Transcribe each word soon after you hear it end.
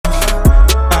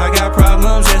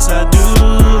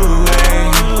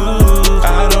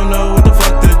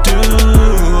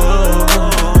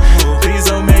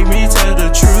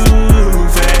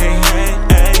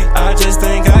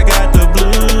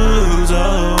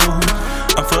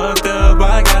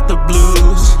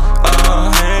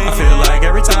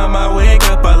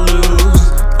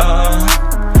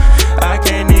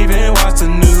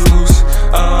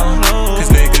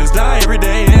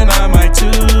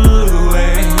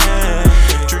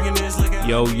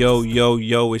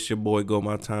Yo, it's your boy Go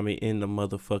My Tommy in the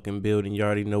motherfucking building. You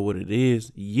already know what it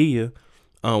is. Yeah.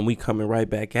 We coming right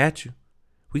back at you.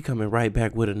 We coming right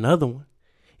back with another one.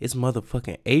 It's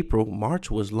motherfucking April.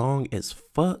 March was long as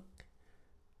fuck.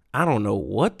 I don't know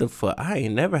what the fuck. I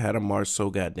ain't never had a March so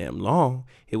goddamn long.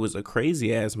 It was a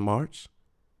crazy ass March.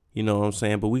 You know what I'm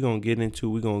saying? But we're going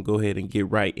to go ahead and get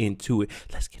right into it.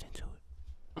 Let's get into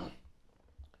it.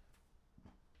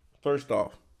 First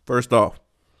off,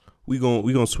 we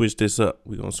gonna switch this up.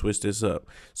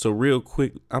 So real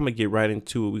quick, I'm gonna get right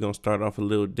into it. We're gonna start off a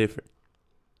little different.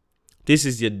 This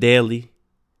is your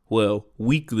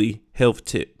weekly health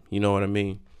tip. You know what I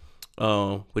mean?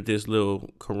 With this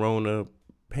little corona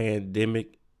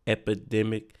pandemic,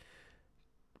 epidemic,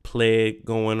 plague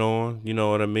going on. You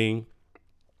know what I mean?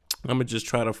 I'm going to just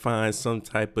try to find some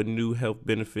type of new health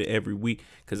benefit every week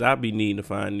because I be needing to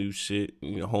find new shit,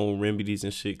 home remedies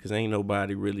and shit, because ain't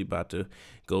nobody really about to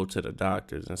go to the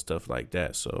doctors and stuff like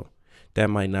that. So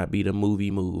that might not be the movie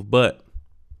move. But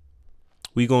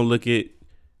we going to look at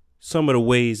some of the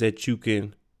ways that you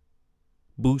can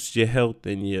boost your health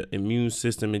and your immune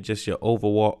system and just your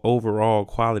overall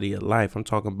quality of life. I'm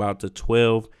talking about the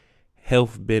 12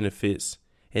 health benefits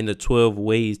and the 12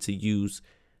 ways to use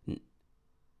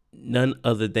none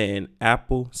other than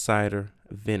apple cider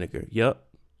vinegar. Yup.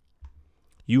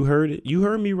 You heard it. You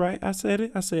heard me right. I said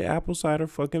it. I said apple cider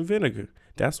fucking vinegar.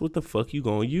 That's what the fuck you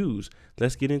gonna use.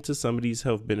 Let's get into some of these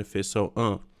health benefits.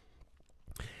 So,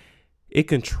 it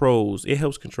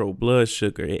helps control blood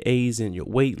sugar. It aids in your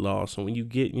weight loss. So when you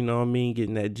get,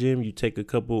 getting that gym, you take a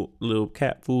couple little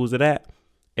capfuls of that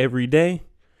every day,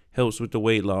 helps with the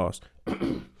weight loss.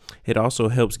 It also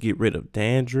helps get rid of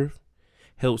dandruff.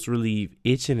 Helps relieve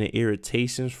itching and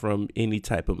irritations from any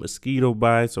type of mosquito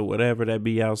bites or whatever that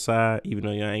be outside, even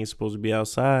though y'all ain't supposed to be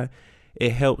outside.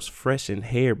 It helps freshen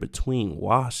hair between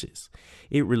washes.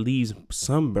 It relieves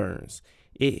sunburns.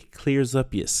 It clears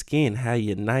up your skin, how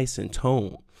you're nice and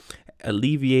toned.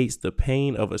 Alleviates the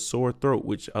pain of a sore throat,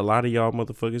 which a lot of y'all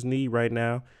motherfuckers need right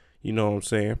now. You know what I'm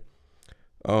saying?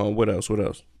 What else?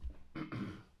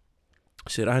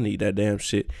 Shit, I need that damn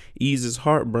shit. Eases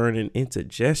heartburn and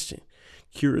indigestion.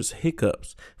 Cures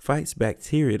hiccups, fights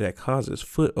bacteria that causes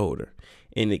foot odor,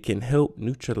 and it can help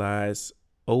neutralize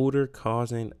odor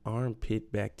causing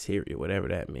armpit bacteria, whatever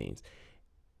that means.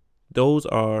 Those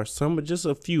are just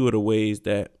a few of the ways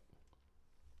that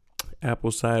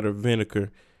apple cider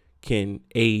vinegar can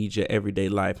aid your everyday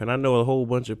life. And I know a whole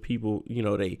bunch of people,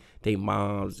 they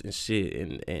moms and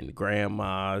shit and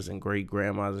grandmas and great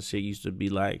grandmas and shit used to be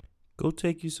like, go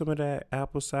take you some of that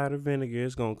apple cider vinegar.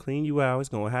 It's going to clean you out. It's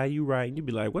going to have you right. And you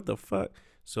be like, what the fuck?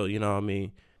 So, you know what I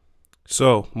mean?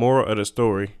 So, moral of the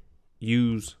story,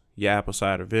 use your apple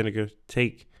cider vinegar.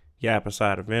 Take your apple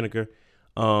cider vinegar.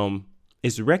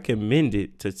 It's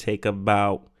recommended to take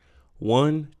about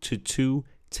 1 to 2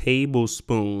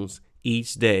 tablespoons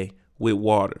each day with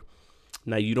water.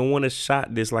 Now, you don't want to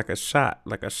shot this like a shot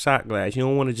glass. You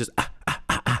don't want to just,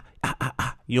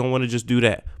 You don't want to just do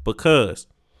that because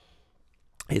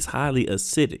it's highly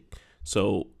acidic.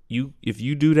 So if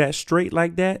you do that straight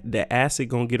like that, the acid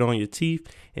gonna get on your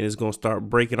teeth and it's gonna start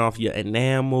breaking off your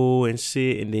enamel and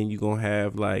shit, and then you're gonna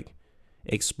have like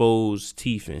exposed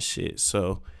teeth and shit.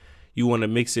 So you want to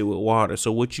mix it with water.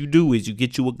 So what you do is you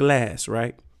get you a glass,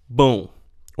 right? Boom.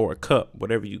 Or a cup,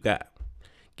 whatever you got.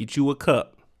 Get you a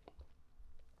cup.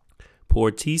 Pour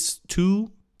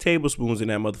 2 tablespoons in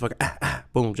that motherfucker.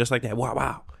 Boom, just like that.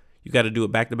 Wow. You got to do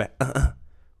it back to back.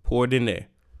 Pour it in there.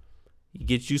 You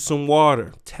get you some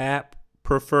water, tap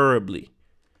preferably.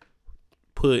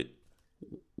 Put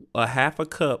a half a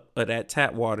cup of that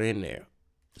tap water in there.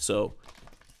 So,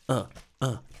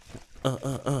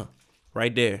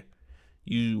 right there.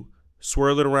 You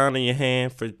swirl it around in your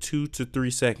hand for 2 to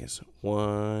 3 seconds.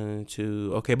 1,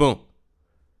 2, okay, boom.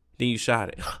 Then you shot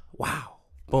it. Wow,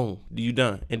 boom, you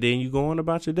done. And then you go on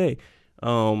about your day.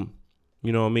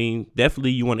 You know what I mean?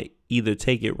 Definitely you want to either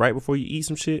take it right before you eat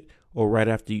some shit or right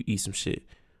after you eat some shit.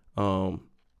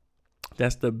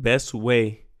 That's the best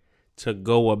way to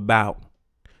go about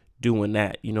doing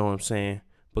that. You know what I'm saying?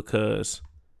 Because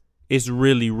it's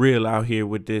really real out here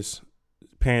with this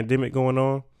pandemic going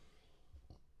on.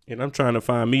 And I'm trying to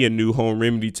find me a new home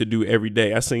remedy to do every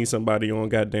day. I seen somebody on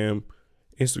goddamn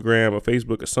Instagram or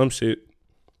Facebook or some shit.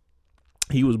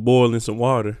 He was boiling some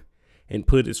water and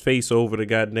put his face over the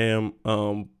goddamn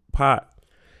pot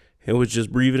and was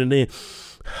just breathing it in.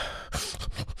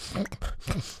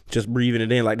 Just breathing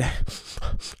it in like that.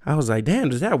 I was like, damn,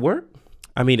 does that work?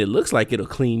 I mean, it looks like it'll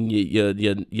clean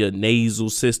your nasal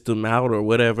system out or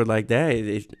whatever like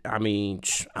that.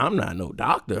 I'm not no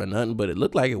doctor or nothing, but it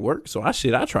looked like it worked. So I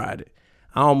tried it.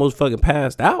 I almost fucking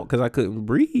passed out because I couldn't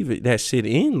breathe that shit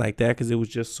in like that because it was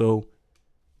just so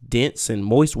dense and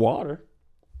moist water.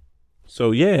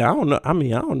 So yeah, I don't know. I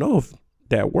mean, I don't know if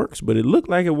that works, but it looked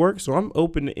like it works. So I'm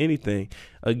open to anything.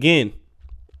 Again,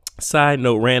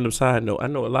 random side note. I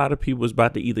know a lot of people is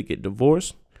about to either get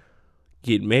divorced,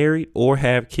 get married, or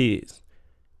have kids.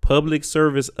 Public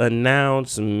service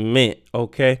announcement.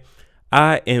 Okay.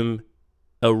 I am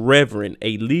a reverend,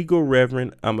 a legal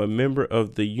reverend. I'm a member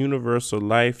of the Universal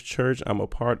Life Church. I'm a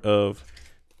part of,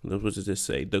 what does this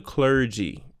say? The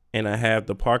clergy. And I have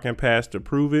the parking pass to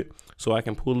prove it. So I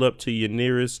can pull up to your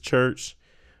nearest church,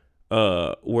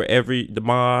 wherever, the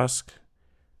mosque,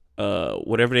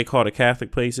 whatever they call the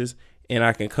Catholic places. And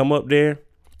I can come up there.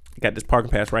 I got this parking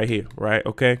pass right here, right?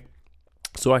 Okay.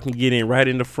 So I can get in right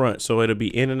in the front. So it'll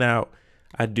be in and out.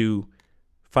 I do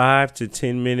 5 to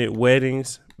 10 minute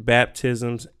weddings,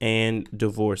 baptisms, and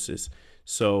divorces.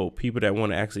 So people that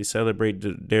want to actually celebrate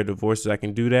their divorces, I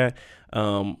can do that.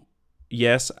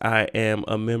 Yes, I am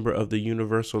a member of the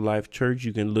Universal Life Church.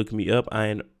 You can look me up.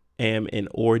 I am an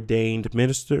ordained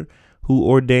minister. Who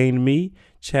ordained me?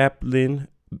 Chaplain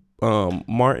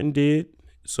Martin did.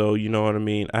 So you know what I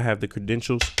mean? I have the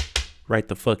credentials right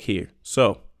the fuck here.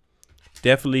 So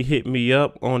definitely hit me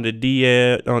up on the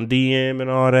DM and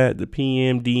all that, the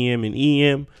PM, DM, and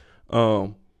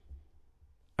EM.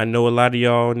 I know a lot of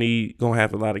y'all gonna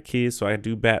have a lot of kids, so I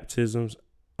do baptisms.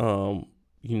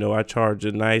 You know, I charge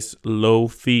a nice low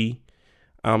fee.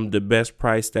 I'm the best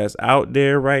price that's out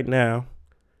there right now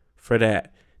for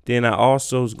that. Then I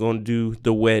also is gonna do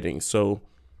the wedding. So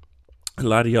a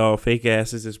lot of y'all fake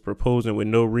asses is proposing with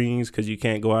no rings because you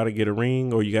can't go out and get a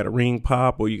ring, or you got a ring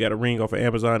pop, or you got a ring off of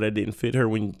Amazon that didn't fit her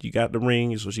when you got the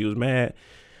ring, so she was mad.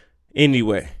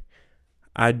 Anyway,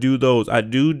 I do those. I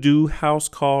do house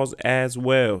calls as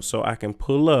well, so I can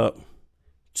pull up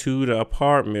to the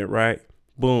apartment, right?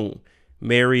 Boom.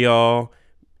 Marry y'all.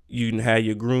 You can have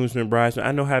your groomsmen, bridesmen.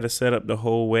 I know how to set up the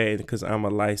whole wedding because I'm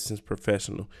a licensed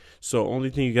professional. So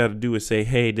only thing you got to do is say,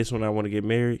 hey, this one I want to get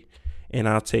married, and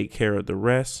I'll take care of the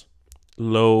rest.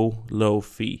 Low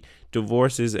fee.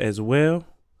 Divorces as well.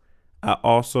 I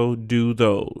also do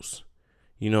those.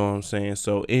 You know what I'm saying?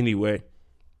 So anyway,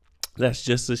 that's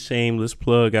just a shameless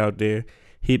plug out there.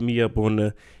 Hit me up on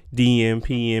the DM,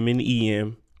 PM, and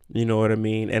EM. You know what I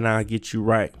mean? And I'll get you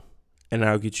right.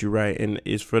 And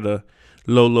it's for the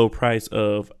low price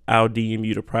of I'll DM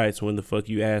you the price when the fuck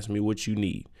you ask me what you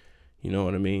need. You know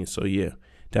what I mean? So yeah,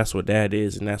 that's what that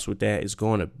is. And that's what that is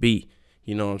going to be.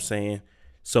 You know what I'm saying?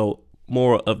 So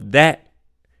more of that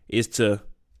is to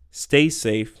stay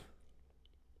safe.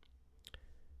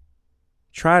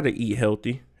 Try to eat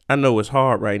healthy. I know it's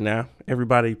hard right now.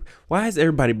 Why is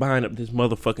everybody buying up this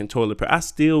motherfucking toilet paper? I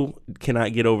still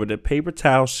cannot get over the paper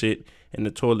towel shit and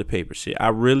the toilet paper shit. I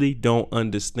really don't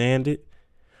understand it.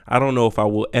 I don't know if I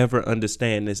will ever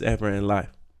understand this ever in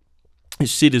life.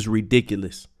 This shit is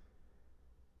ridiculous.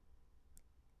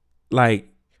 Like,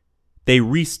 they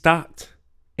restocked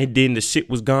and then the shit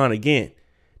was gone again.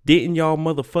 Didn't y'all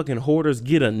motherfucking hoarders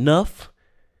get enough?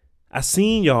 I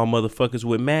seen y'all motherfuckers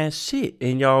with mad shit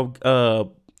and y'all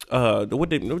what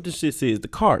this shit says, the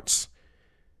carts,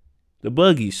 the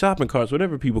buggies, shopping carts,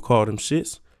 whatever people call them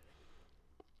shits.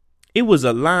 It was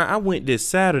a line. I went this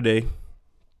Saturday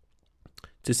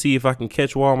to see if I can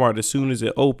catch Walmart as soon as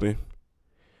it opened.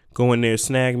 Go in there,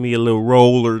 snag me a little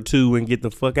roll or two and get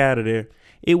the fuck out of there.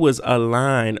 It was a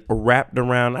line wrapped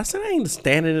around. I said, I ain't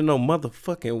standing in no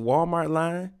motherfucking Walmart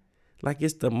line like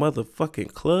it's the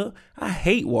motherfucking club. I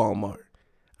hate Walmart.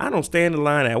 I don't stand in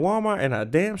line at Walmart, and I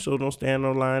damn sure don't stand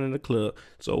on line in the club.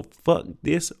 So fuck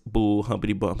this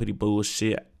humpity bumpity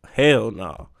bullshit. Hell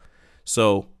no.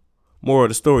 So moral of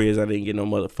the story is I didn't get no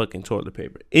motherfucking toilet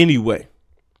paper. Anyway,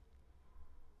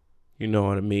 you know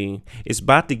what I mean? It's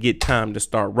about to get time to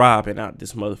start robbing out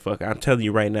this motherfucker. I'm telling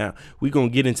you right now. We're going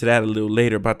to get into that a little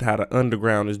later about how the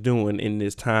underground is doing in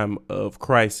this time of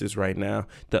crisis right now.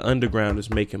 The underground is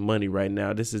making money right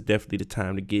now. This is definitely the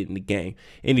time to get in the game.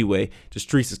 Anyway, the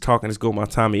streets is talking. Let's go my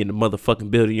Tommy in the motherfucking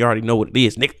building. You already know what it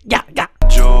is, nigga. Yeah.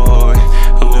 Joy,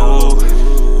 ooh,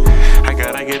 I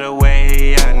gotta get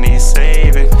away. I need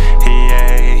saving.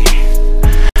 Yeah.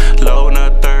 Load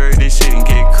up 30, shit and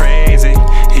get crazy.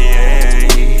 Yeah.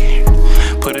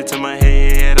 Put it to my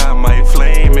head, I might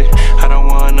flame it. I don't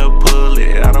wanna pull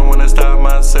it. I don't wanna stop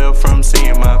myself from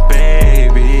seeing my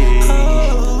baby.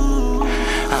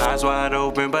 Eyes wide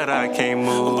open, but I can't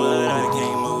move.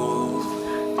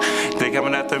 They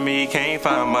coming after me, can't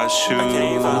find my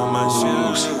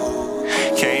shoes.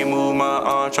 Can't move my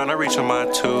trying to reach on my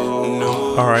two.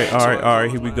 All right.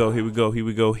 Here we go.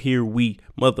 Here we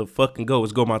motherfucking go.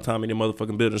 It's go my time in the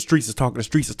motherfucking building. The streets is talking. The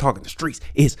streets is talking. The streets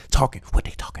is talking. What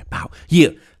they talking about? Yeah,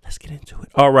 let's get into it.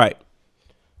 All right.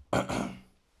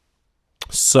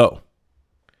 So,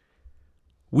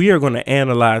 we are going to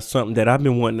analyze something that I've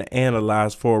been wanting to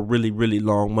analyze for a really, really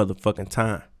long motherfucking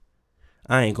time.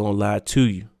 I ain't going to lie to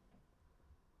you.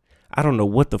 I don't know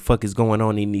what the fuck is going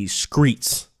on in these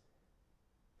streets.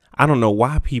 I don't know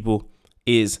why people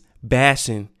is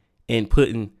bashing and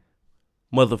putting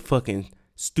motherfucking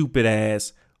stupid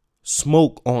ass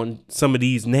smoke on some of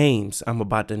these names I'm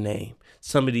about to name.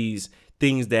 Some of these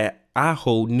things that I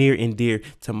hold near and dear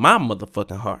to my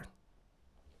motherfucking heart.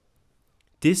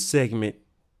 This segment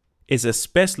is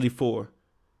especially for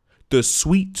the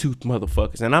sweet tooth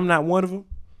motherfuckers. And I'm not one of them.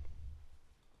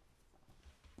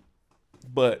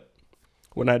 But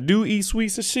when I do eat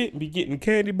sweets and shit and be getting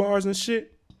candy bars and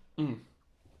shit,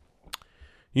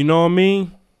 you know what I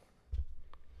mean?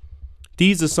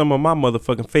 These are some of my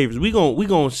motherfucking favorites. We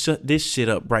gonna shut this shit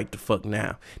up right the fuck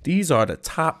now. These are the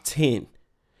top 10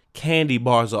 candy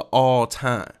bars of all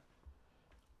time.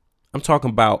 I'm talking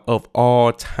about of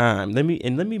all time. Let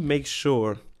me make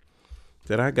sure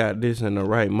that I got this in the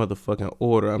right motherfucking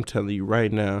order. I'm telling you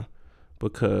right now,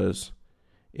 because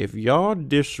if y'all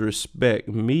disrespect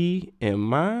me and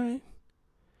mine,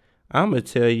 I'm going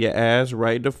to tell your ass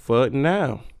right the fuck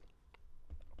now.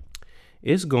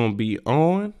 It's going to be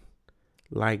on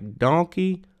like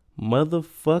Donkey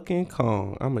motherfucking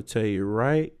Kong. I'm going to tell you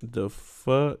right the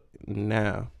fuck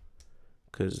now.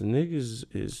 Because niggas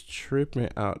is tripping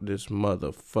out this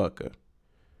motherfucker.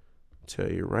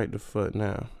 Tell you right the fuck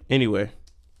now. Anyway.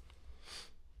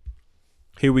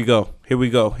 Here we go,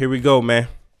 man.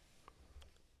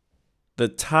 The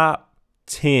top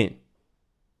 10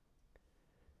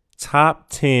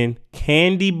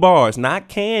 candy bars, not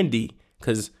candy,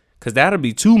 cause that'll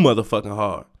be too motherfucking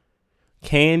hard.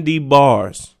 Candy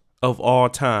bars of all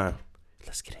time.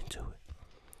 Let's get into it.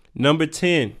 Number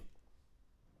 10.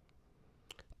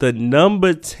 The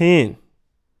number 10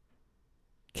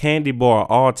 candy bar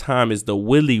of all time is the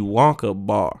Willy Wonka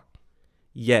bar.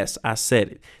 Yes, I said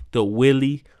it. The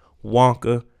Willy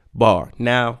Wonka bar.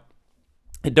 Now,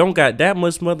 it don't got that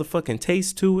much motherfucking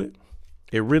taste to it.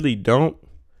 It really don't.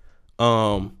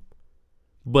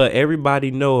 But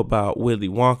everybody know about Willy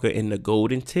Wonka and the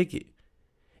golden ticket.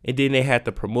 And then they had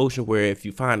the promotion where if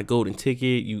you find a golden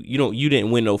ticket, you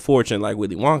didn't win no fortune like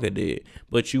Willy Wonka did,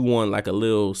 but you won like a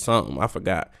little something. I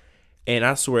forgot. And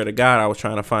I swear to God, I was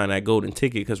trying to find that golden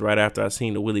ticket because right after I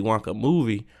seen the Willy Wonka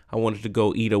movie, I wanted to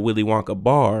go eat a Willy Wonka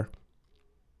bar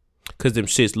because them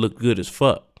shits looked good as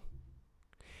fuck.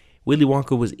 Willy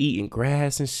Wonka was eating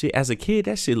grass and shit. As a kid,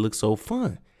 that shit looked so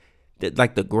fun. That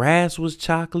like the grass was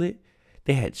chocolate.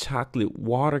 They had chocolate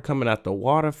water coming out the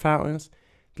water fountains.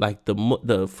 Like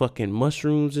the fucking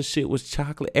mushrooms and shit was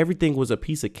chocolate. Everything was a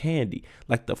piece of candy.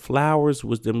 Like the flowers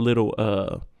was them little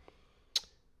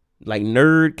like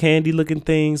nerd candy looking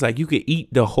things. Like you could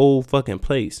eat the whole fucking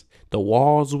place. The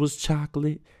walls was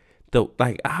chocolate.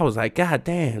 I was like, God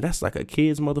damn, that's like a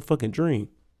kid's motherfucking dream.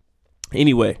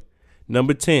 Anyway,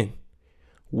 number 10,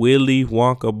 Willy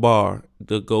Wonka bar,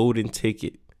 the golden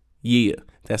ticket. Yeah,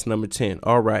 that's number 10.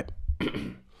 All right.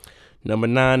 Number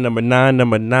nine. I'm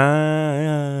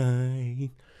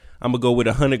going to go with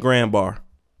 100 g bar.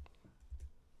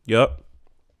 Yup.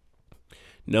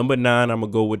 Number 9, I'm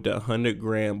going to go with the 100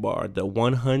 g bar. The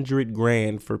 100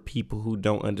 grand for people who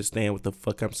don't understand what the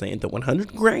fuck I'm saying. The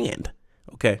 100 grand.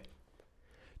 Okay.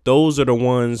 Those are the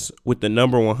ones with the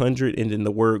number 100 and then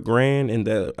the word grand. And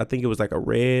I think it was like a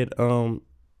red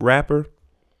wrapper.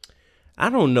 I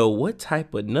don't know what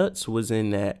type of nuts was in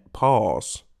that.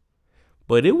 Pause.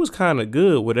 But it was kind of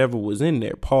good, whatever was in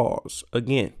there. Pause.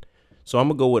 Again. So I'm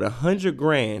going to go with 100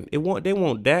 grand. They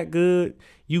weren't that good.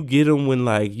 You get them when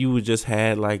like you would just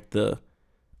had like the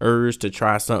urge to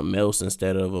try something else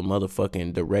instead of a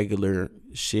motherfucking the regular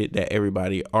shit that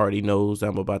everybody already knows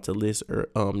I'm about to list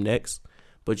next.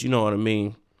 But you know what I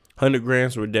mean? 100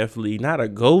 grams were definitely not a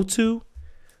go-to,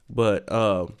 but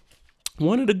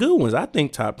one of the good ones. I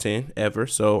think top 10 ever.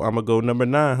 So I'm going to go number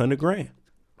 9, 100 grand.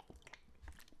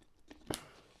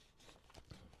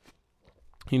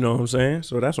 You know what I'm saying?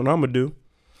 So that's what I'm going to do.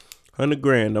 100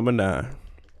 grand, number 9.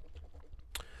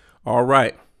 All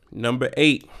right. Number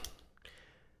 8.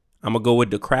 I'm going to go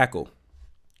with the crackle.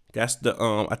 That's the,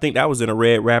 I think that was in a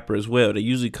red wrapper as well. They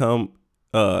usually come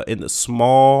in the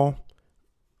small,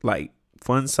 like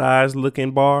fun size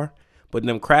looking bar. But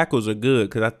them crackles are good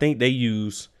because I think they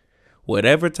use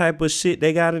whatever type of shit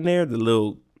they got in there. The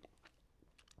little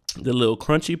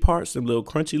crunchy parts, the little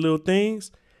crunchy little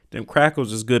things. Them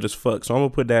crackles is good as fuck. So I'm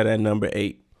gonna put that at number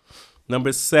 8.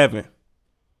 Number 7.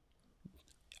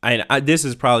 And this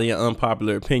is probably an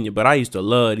unpopular opinion, but I used to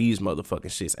love these motherfucking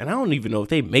shits. And I don't even know if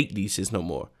they make these shits no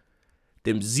more.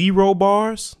 Them zero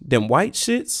bars, them white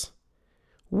shits.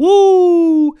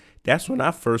 Woo! That's when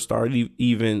I first started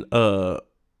even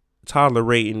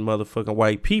tolerating motherfucking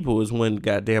white people, is when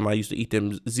goddamn I used to eat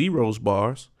them zeros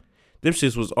bars. Them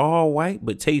shits was all white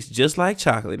but taste just like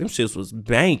chocolate. Them shits was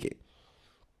banging.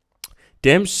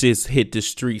 Them shits hit the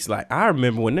streets. Like, I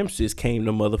remember when them shits came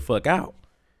the motherfuck out.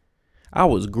 I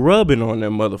was grubbing on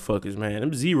them motherfuckers, man.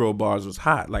 Them zero bars was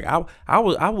hot. Like, I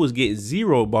was getting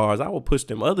zero bars. I would push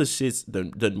them other shits,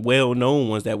 the well-known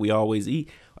ones that we always eat,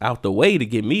 out the way to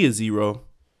get me a zero.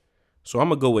 So I'm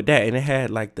gonna go with that. And it had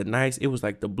like the nice, it was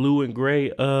like the blue and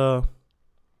gray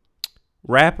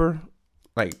wrapper.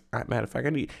 Like, matter of fact,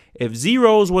 if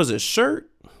zeros was a shirt.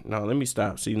 No, let me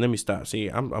stop. See,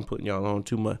 I'm putting y'all on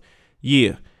too much.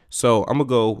 Yeah. So I'm gonna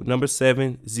go number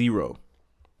 7, zero.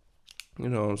 You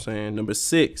know what I'm saying? Number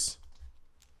 6.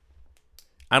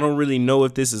 I don't really know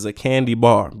if this is a candy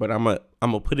bar, but I'm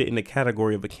gonna put it in the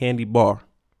category of a candy bar.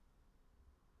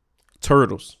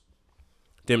 Turtles.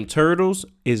 Them turtles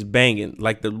is banging.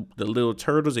 Like the little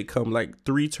turtles, it come like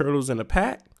 3 turtles in a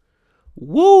pack.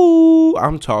 Woo!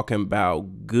 I'm talking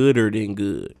about gooder than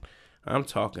good. I'm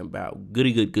talking about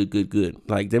goody good.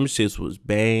 Like, them shits was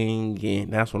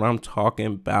banging. That's what I'm talking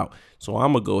about. So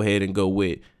I'm gonna go ahead and go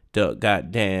with the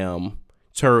goddamn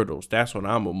turtles. That's what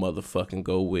I'm a motherfucking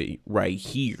go with right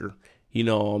here. You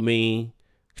know what I mean?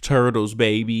 Turtles,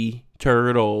 baby.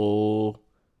 Turtle.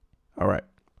 All right.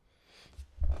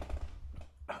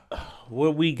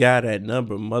 What we got at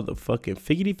number motherfucking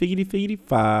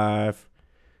 55.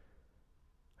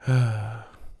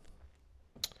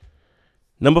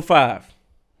 Number 5.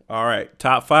 All right.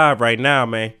 Top 5 right now,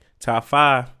 man. Top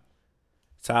 5.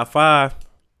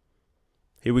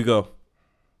 Here we go.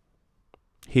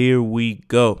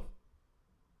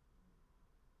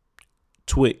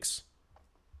 Twix.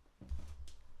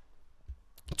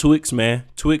 Man.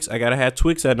 Twix. I gotta have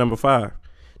Twix at number 5.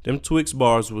 Them Twix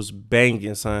bars was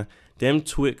banging, son. Them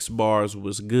Twix bars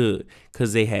was good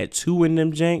because they had 2 in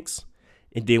them janks.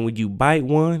 And then when you bite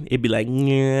one, it'd be like,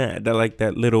 yeah, that like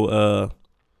that little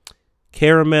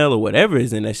caramel or whatever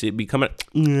is in that shit be coming,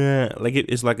 like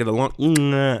it's like a long,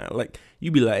 like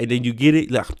you be like, and then you get it,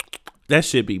 like that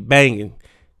shit be banging.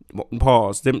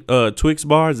 Pause. Them Twix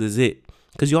bars is it,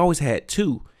 because you always had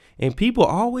 2, and people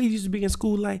always used to be in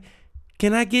school like,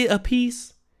 can I get a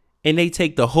piece? And they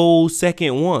take the whole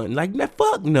second one. Like, nah,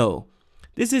 fuck no.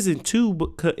 This isn't 2,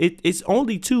 but it's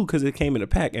only 2 because it came in a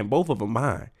pack, and both of them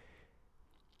mine.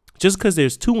 Just because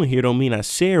there's 2 in here don't mean I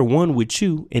share one with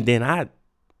you and then I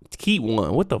keep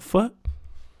one. What the fuck?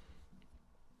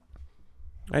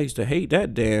 I used to hate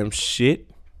that damn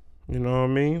shit. You know what I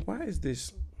mean? Why is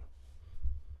this?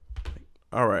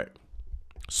 All right.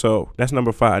 So that's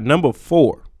number 5. Number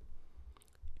 4.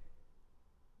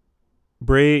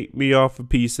 Break me off a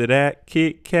piece of that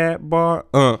Kit Kat bar.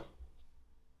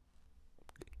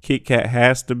 Kit Kat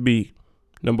has to be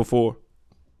number 4.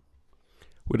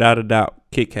 Without a doubt,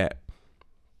 Kit Kat.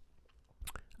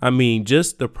 I mean,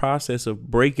 just the process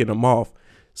of breaking them off.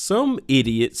 Some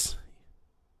idiots,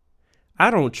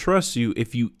 I don't trust you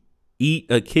if you eat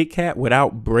a Kit Kat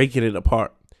without breaking it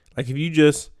apart. Like, if you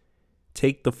just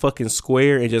take the fucking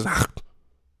square and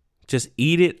just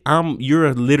eat it,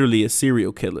 you're literally a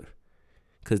serial killer.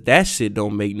 Because that shit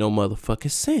don't make no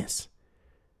motherfucking sense.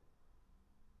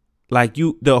 Like,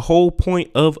 the whole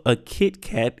point of a Kit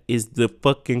Kat is the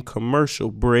fucking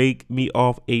commercial. Break me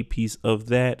off a piece of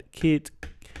that Kit.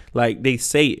 Like, they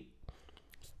say it.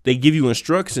 They give you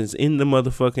instructions in the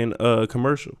motherfucking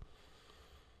commercial.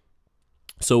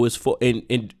 So it's for,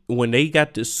 and when they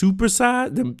got the super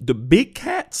size, the big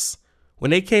cats,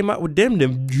 when they came out with them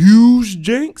huge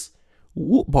janks,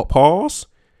 pause,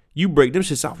 you break them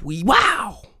shits off,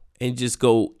 wow, and just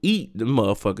go eat the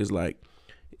motherfuckers. Like,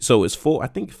 so it's 4. I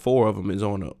think 4 of them is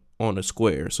on a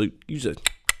square. So you just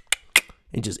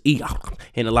and just eat.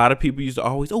 And a lot of people used to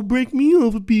always, break me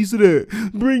off a piece of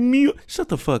that. Bring me. Shut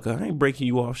the fuck up. I ain't breaking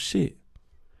you off shit.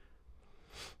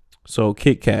 So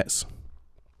Kit Kats.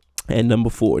 And number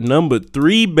 4. Number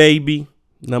 3, baby.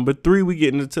 Number 3, we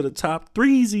getting into the top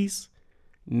threesies.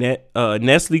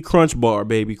 Nestle Crunch Bar,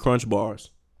 baby. Crunch bars.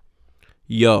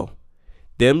 Yo.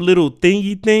 Them little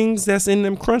thingy things that's in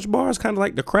them Crunch bars, kind of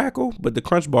like the Crackle, but the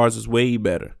Crunch bars is way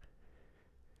better.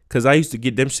 Cause I used to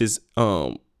get them shits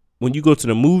when you go to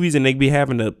the movies and they be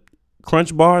having the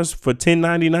Crunch bars for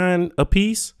 $10.99 a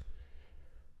piece.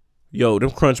 Yo, them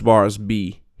Crunch bars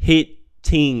be hit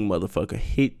Ting, motherfucker.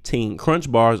 Hit ting.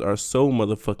 Crunch bars are so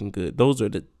motherfucking good. Those are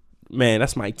man,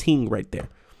 that's my ting right there.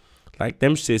 Like,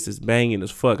 them shits is banging as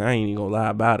fuck. I ain't even gonna lie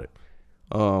about it.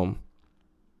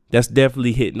 That's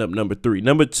definitely hitting up number 3.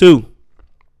 Number 2.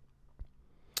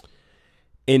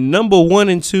 And number 1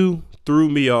 and 2 threw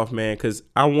me off, man, because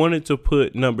I wanted to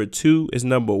put number 2 as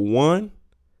number 1.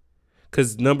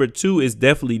 Because number 2 is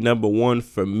definitely number 1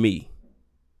 for me.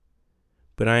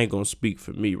 But I ain't gonna speak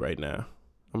for me right now.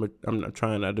 I'm not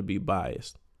trying not to be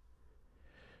biased.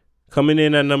 Coming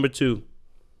in at number 2,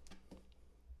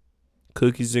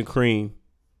 cookies and cream.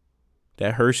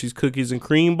 That Hershey's cookies and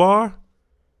cream bar.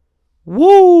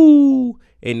 Woo!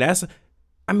 And that's,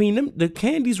 I mean, the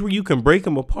candies where you can break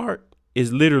them apart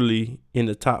is literally in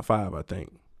the top 5, I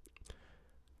think.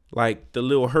 Like the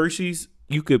little Hershey's,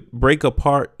 you could break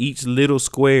apart each little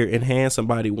square and hand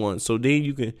somebody one. So then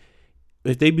you can,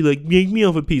 if they be like, make me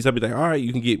off a piece, I'll be like, all right,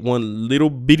 you can get one little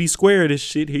bitty square of this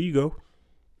shit. Here you go.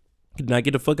 Now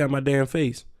get the fuck out of my damn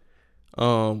face.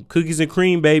 Cookies and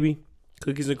cream, baby.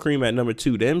 Cookies and cream at number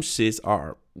 2. Them shits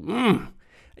are,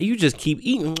 you just keep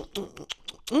eating.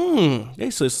 They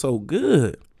just so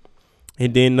good.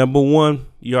 And then number 1,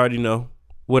 you already know.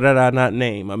 What did I not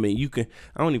name? I mean, I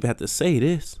don't even have to say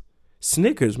this.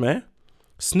 Snickers, man.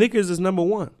 Snickers is number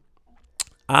 1.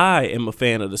 I am a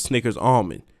fan of the Snickers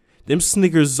almond. Them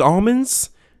Snickers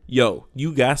almonds, yo,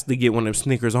 you got to get one of them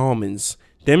Snickers almonds.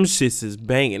 Them shits is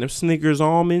banging. Them Snickers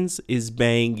almonds is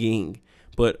banging.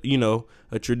 But, you know,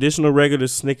 a traditional regular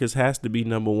Snickers has to be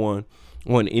number 1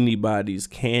 on anybody's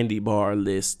candy bar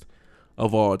list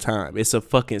of all time. It's a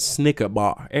fucking Snicker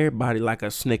bar. Everybody like a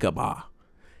Snicker bar.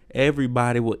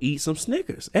 Everybody will eat some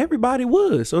Snickers. Everybody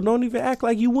would. So don't even act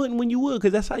like you wouldn't when you would,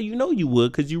 because that's how you know you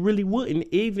would, because you really wouldn't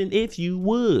even if you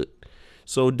would.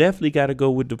 So definitely got to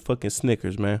go with the fucking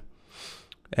Snickers, man,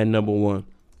 at number 1.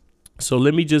 So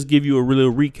let me just give you a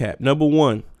little recap. Number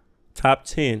 1, top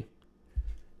 10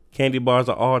 candy bars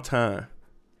of all time.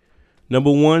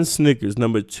 Number 1, Snickers.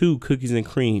 Number 2, cookies and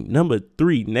cream. Number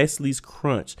 3, Nestle's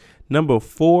Crunch. Number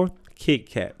 4, Kit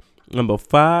Kat. Number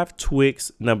 5, Twix.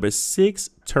 Number 6,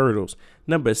 Turtles.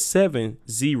 Number 7,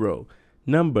 Zero.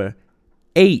 Number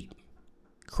 8,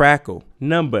 Crackle.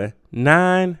 Number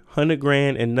 9, 100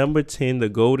 Grand. And number 10, the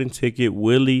golden ticket,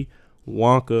 Willy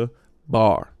Wonka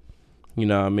bar. You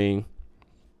know what I mean?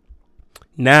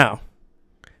 Now,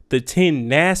 the 10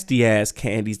 nasty ass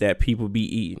candies that people be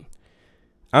eating.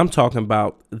 I'm talking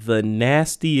about the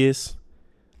nastiest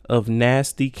of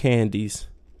nasty candies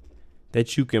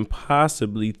that you can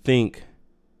possibly think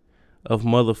of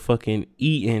motherfucking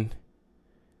eating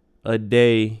a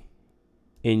day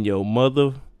in your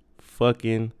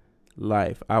motherfucking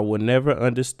life. I will never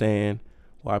understand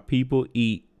why people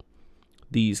eat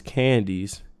these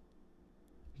candies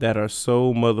that are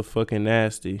so motherfucking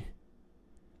nasty.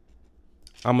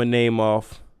 I'm going to name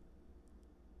off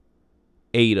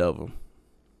 8 of them.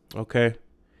 Okay?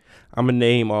 I'm going to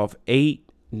name off 8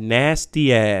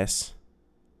 nasty ass.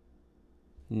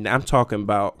 I'm talking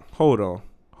about, hold on.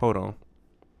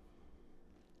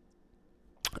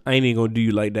 I ain't even going to do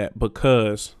you like that,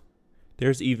 because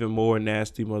there's even more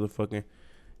nasty motherfucking.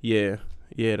 Yeah,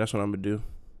 that's what I'm going to do.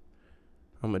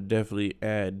 I'm going to definitely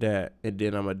add that. And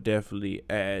then I'm going to definitely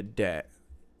add that.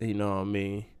 You know what I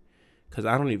mean? Because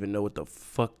I don't even know what the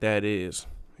fuck that is.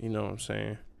 You know what I'm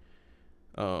saying?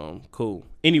 Cool.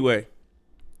 Anyway,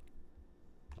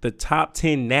 the top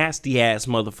 10 nasty ass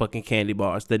motherfucking candy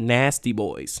bars. The nasty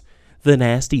boys. The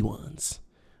nasty ones.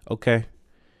 Okay?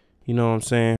 You know what I'm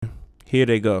saying? Here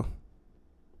they go.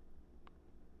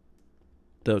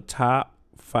 The top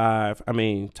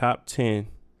 10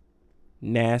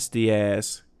 nasty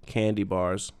ass candy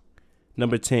bars.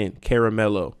 Number 10,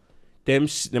 Caramello.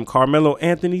 Them Carmelo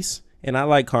Anthony's. And I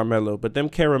like Carmelo, but them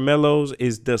caramellos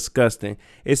is disgusting.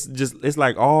 It's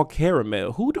like all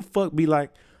caramel. Who the fuck be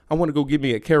like, I want to go get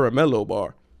me a caramello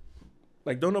bar?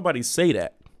 Like, don't nobody say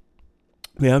that.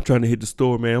 Man, I'm trying to hit the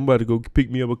store, man. I'm about to go pick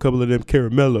me up a couple of them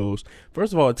caramellos.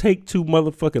 First of all, it take too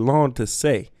motherfucking long to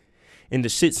say. And the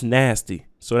shit's nasty.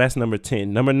 So that's number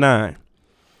 10. Number 9,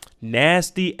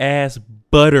 nasty ass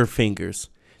Butterfingers.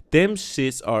 Them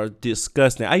shits are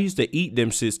disgusting. I used to eat them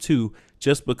shits too,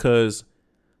 just because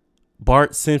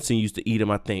Bart Simpson used to eat them,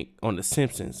 I think, on The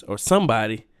Simpsons or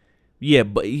somebody. Yeah,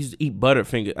 but he used to eat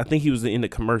Butterfinger. I think he was in the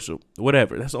commercial.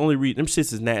 Whatever. That's the only reason. Them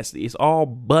shits is nasty. It's all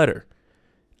butter.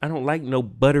 I don't like no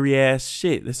buttery ass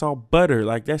shit. It's all butter.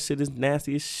 Like, that shit is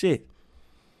nasty as shit.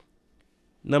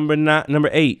 Number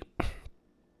 8.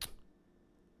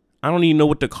 I don't even know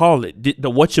what to call it. The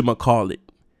whatchamacallit.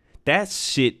 That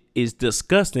shit is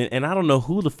disgusting, and I don't know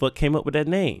who the fuck came up with that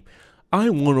name. I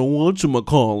want a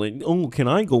whatchamacallit. Oh, can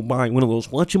I go buy one of those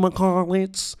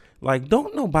whatchamacallits? Like,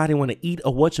 don't nobody want to eat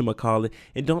a whatchamacallit,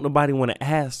 and don't nobody want to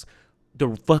ask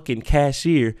the fucking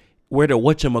cashier where the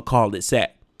whatchamacallit's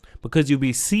at. Because you'll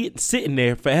be sitting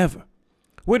there forever.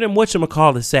 Where them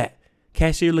whatchamacallit's at?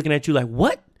 Cashier looking at you like,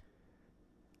 what?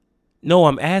 No,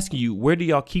 I'm asking you, where do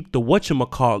y'all keep the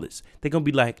whatchamacallits? They're going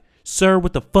to be like, sir,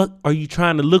 what the fuck are you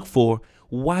trying to look for?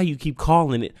 Why you keep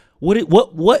calling it?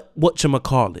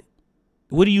 Whatchamacallit?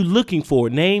 What are you looking for?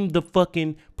 Name the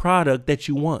fucking product that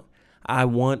you want. I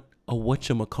want a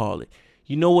whatchamacallit.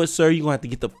 You know what, sir? You're going to have to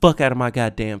get the fuck out of my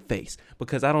goddamn face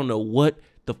because I don't know what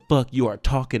the fuck you are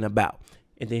talking about.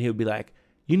 And then he'll be like,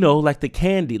 you know, like the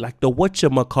candy, like the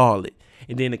whatchamacallit.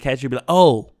 And then the cashier will be like,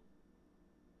 oh.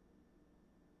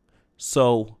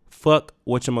 So fuck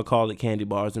whatchamacallit candy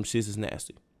bars. Them shits is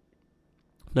nasty.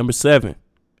 Number 7.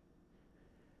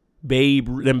 Babe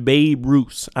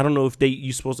Ruths. I don't know if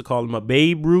you supposed to call them a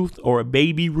Babe Ruth or a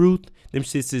Baby Ruth. Them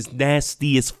shits is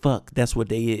nasty as fuck. That's what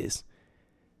they is.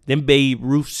 Them Babe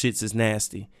Ruth shits is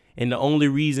nasty. And the only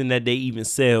reason that they even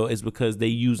sell is because they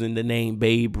using the name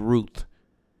Babe Ruth,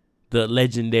 the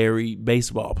legendary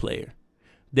baseball player.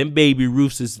 Them Baby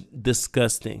Ruths is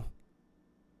disgusting.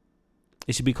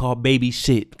 It should be called baby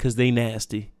shit because they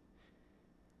nasty.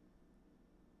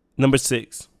 Number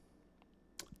 6.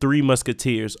 Three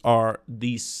Musketeers are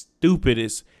the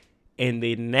stupidest and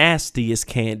the nastiest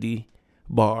candy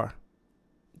bar.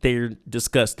 They're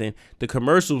disgusting. The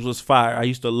commercials was fire. I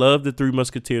used to love the Three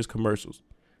Musketeers commercials.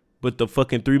 But the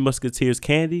fucking Three Musketeers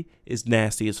candy is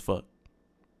nasty as fuck.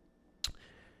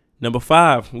 Number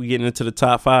 5. We getting into the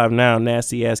top 5 now.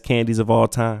 Nasty ass candies of all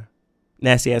time.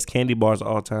 Nasty ass candy bars of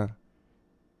all time.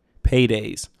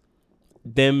 Paydays.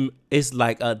 Them, it's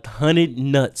like 100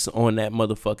 nuts on that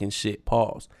motherfucking shit.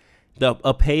 Pause.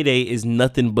 A payday is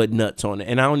nothing but nuts on it.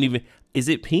 And I don't even, is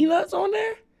it peanuts on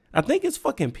there? I think it's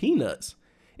fucking peanuts.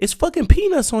 It's fucking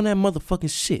peanuts on that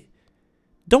motherfucking shit.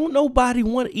 Don't nobody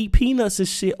want to eat peanuts and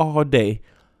shit all day.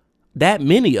 That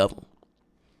many of them.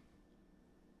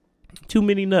 Too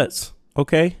many nuts.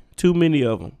 Okay? Too many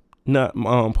of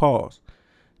them. Pause.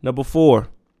 Number 4.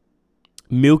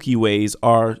 Milky Ways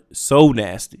are so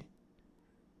nasty.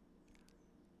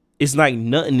 It's like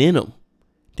nothing in them.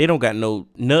 They don't got no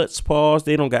nuts, pause.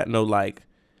 They don't got no like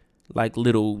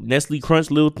little Nestle Crunch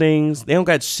little things. They don't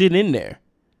got shit in there.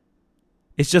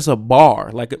 It's just a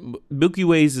bar. Like Milky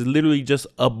Ways is literally just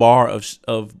a bar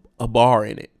of a bar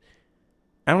in it.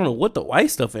 I don't know what the white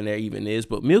stuff in there even is,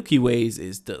 but Milky Ways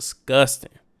is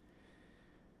disgusting.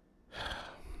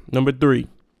 Number 3.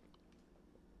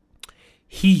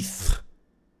 Heath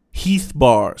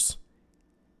bars.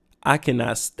 I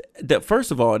cannot.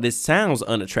 First of all, this sounds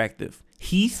unattractive.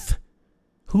 Heath?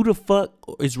 Who the fuck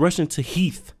is rushing to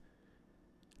Heath?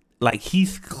 Like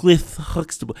Heathcliff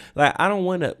Huxtable. Like, I don't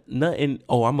want nothing.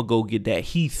 Oh, I'm going to go get that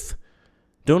Heath.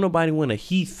 Don't nobody want a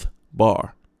Heath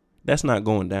bar. That's not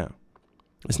going down.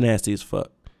 It's nasty as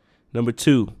fuck. Number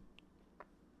 2.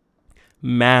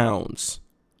 Mounds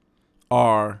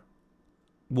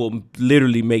will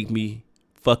literally make me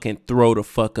fucking throw the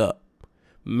fuck up.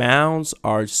 Mounds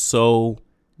are so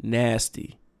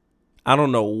nasty. I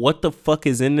don't know what the fuck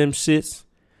is in them shits,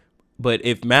 but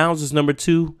if Mounds is number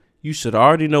 2, you should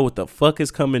already know what the fuck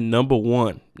is coming number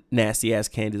 1 nasty ass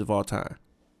candies of all time.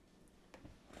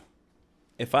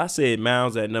 If I said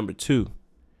Mounds at number 2,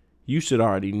 you should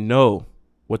already know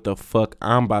what the fuck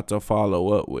I'm about to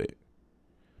follow up with.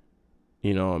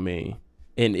 You know what I mean?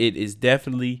 And it is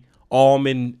definitely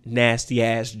almond nasty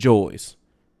ass joys.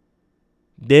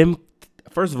 Them,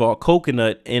 first of all,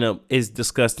 coconut is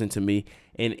disgusting to me.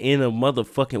 And in a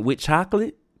motherfucking with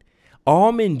chocolate,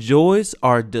 almond joys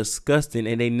are disgusting,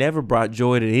 and they never brought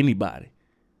joy to anybody.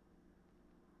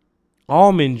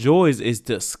 Almond joys is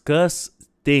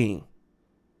disgusting.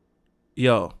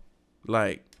 Yo,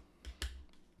 like,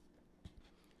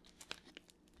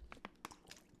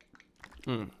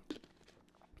 I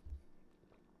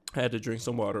had to drink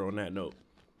some water on that note.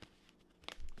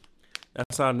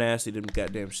 That's how nasty them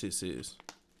goddamn shits is.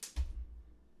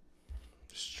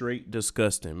 Straight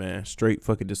disgusting, man. Straight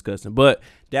fucking disgusting. But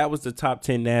that was the top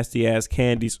 10 nasty ass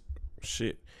candies.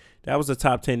 Shit. That was the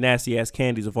top 10 nasty ass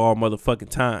candies of all motherfucking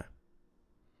time.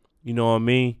 You know what I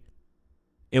mean?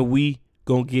 And we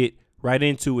gonna get right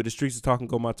into it. The streets is talking.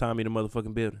 Go my Tommy in the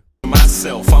motherfucking building.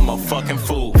 Myself, I'm a fucking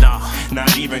fool. Nah,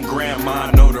 Not even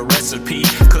grandma know the recipe.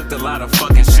 Cooked a lot of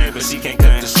fucking shit, but she can't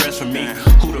cut the stress from me.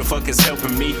 Who the fuck is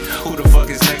helping me? Who the fuck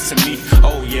is next to me?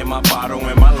 Oh yeah, my bottle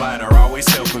and my lighter always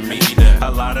helping me.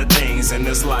 A lot of things in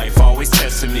this life always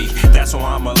testing me. That's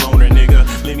why I'm a loner,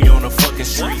 nigga. Leave me on the fucking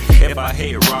street. If I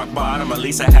hit rock bottom, at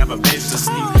least I have a bitch to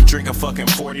sleep. Drink a fucking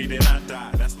 40, then I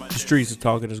die. That's my The streets are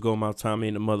talking. Let's go. My Tommy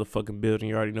in the motherfucking building.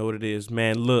 You already know what it is,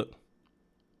 man. Look,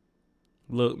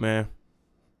 man.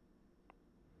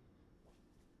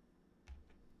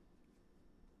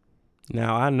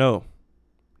 Now I know.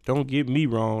 Don't get me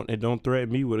wrong and don't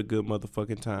threaten me with a good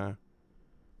motherfucking time.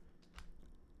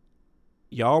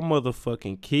 Y'all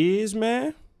motherfucking kids,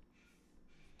 man.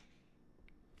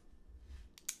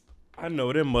 I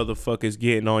know them motherfuckers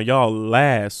getting on y'all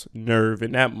last nerve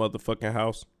in that motherfucking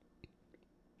house.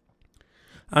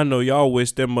 I know y'all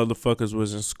wish them motherfuckers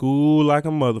was in school like a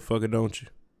motherfucker, don't you?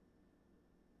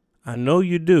 I know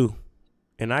you do.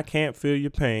 And I can't feel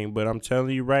your pain, but I'm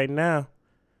telling you right now,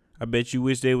 I bet you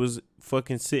wish they was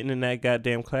fucking sitting in that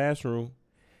goddamn classroom.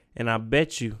 And I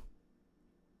bet you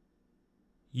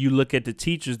look at the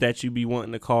teachers that you be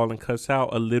wanting to call and cuss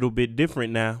out a little bit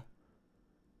different now.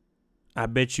 I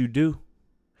bet you do.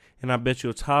 And I bet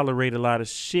you'll tolerate a lot of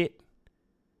shit.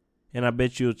 And I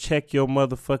bet you'll check your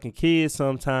motherfucking kids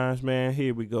sometimes, man.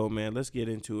 Here we go, man. Let's get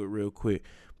into it real quick.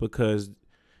 Because,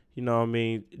 you know what I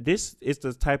mean? This is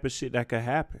the type of shit that could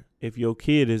happen. If your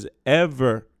kid is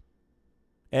ever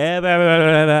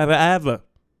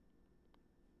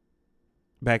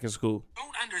back in school.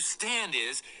 Don't understand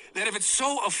is that if it's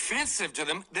so offensive to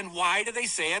them, then why do they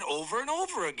say it over and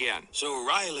over again? So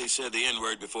Riley said the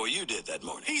N-word before you did that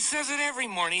morning. He says it every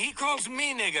morning. He calls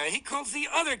me nigga. He calls the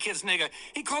other kids nigga.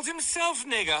 He calls himself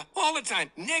nigga all the time.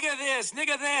 Nigga this,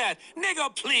 nigga that,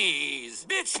 nigga please,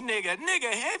 bitch nigga,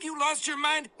 nigga, have you lost your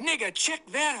mind? Nigga, check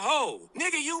that hoe.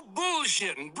 Nigga, you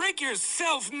bullshitting. Break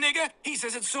yourself, nigga. He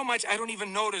says it so much I don't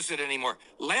even notice it anymore.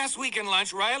 Last week in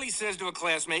lunch, Riley says to a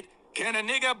classmate, "Can a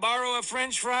nigga borrow a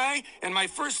French fry?" And my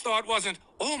first thought wasn't,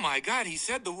 oh my God, he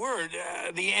said the word,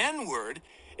 the N-word.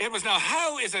 It was, now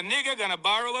how is a nigga gonna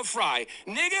borrow a fry?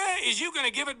 Nigga, is you gonna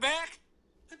give it back?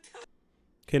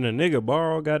 Can a nigga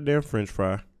borrow a goddamn French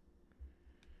fry?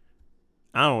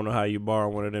 I don't know how you borrow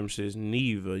one of them shits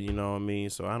neither, you know what I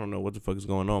mean? So I don't know what the fuck is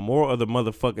going on. More of the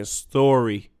motherfucking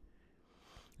story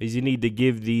is you need to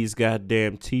give these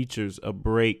goddamn teachers a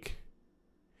break.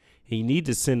 You need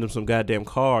to send them some goddamn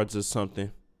cards or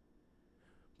something.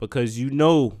 Because you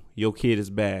know your kid is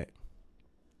bad.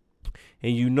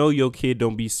 And you know your kid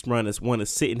don't be want to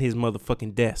sit in his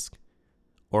motherfucking desk.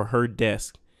 Or her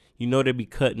desk. You know they be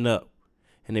cutting up.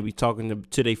 And they be talking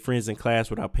to their friends in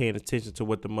class without paying attention to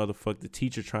what the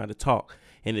teacher trying to talk.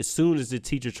 And as soon as the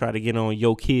teacher try to get on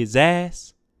your kid's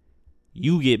ass,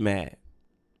 you get mad.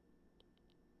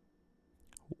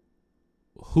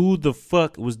 Who the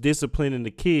fuck was disciplining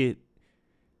the kid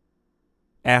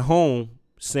at home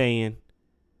saying,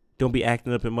 don't be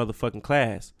acting up in motherfucking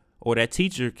class? Or that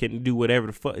teacher can do whatever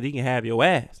the fuck, they can have your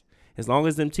ass. As long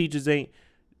as them teachers ain't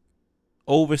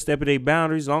overstepping their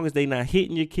boundaries, as long as they not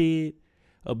hitting your kid,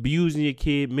 abusing your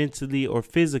kid mentally or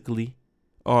physically,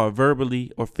 or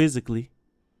verbally or physically,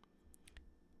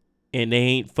 and they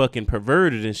ain't fucking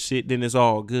perverted and shit, then it's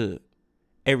all good.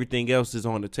 Everything else is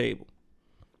on the table.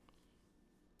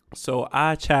 So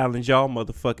I challenge y'all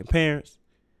motherfucking parents,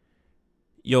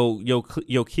 your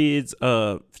kids,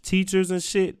 teachers and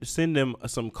shit, send them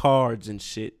some cards and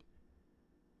shit.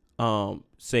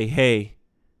 Say, hey,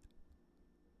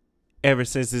 ever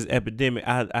since this epidemic,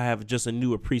 I have just a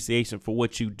new appreciation for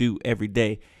what you do every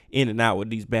day in and out with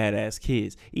these badass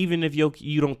kids. Even if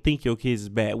you don't think your kids is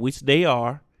bad, which they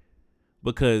are,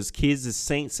 because kids is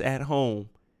saints at home.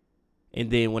 And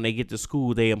then when they get to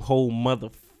school, they a whole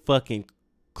motherfucking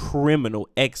criminal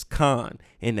ex-con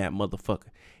in that motherfucker.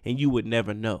 And you would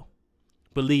never know.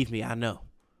 Believe me, I know.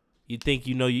 You think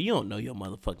you know you don't know your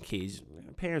motherfucking kids.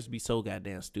 Parents be so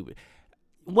goddamn stupid.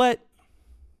 What?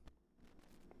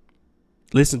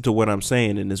 Listen to what I'm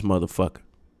saying in this motherfucker.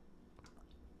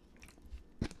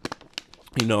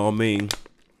 You know what I mean?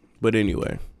 But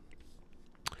anyway,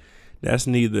 that's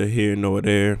neither here nor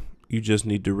there. You just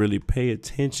need to really pay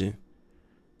attention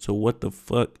to what the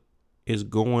fuck is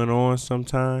going on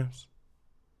sometimes.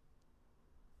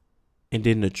 And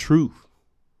then the truth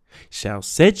shall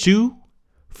set you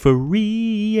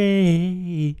free.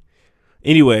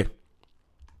 Anyway,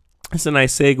 it's a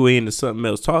nice segue into something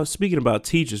else. Speaking about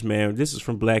teachers, man, this is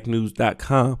from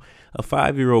blacknews.com. A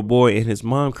 5-year-old boy and his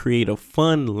mom create a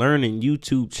fun learning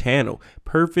YouTube channel,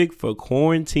 perfect for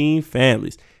quarantine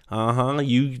families.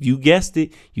 You guessed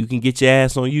it. You can get your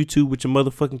ass on YouTube with your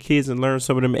motherfucking kids and learn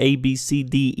some of them A, B, C,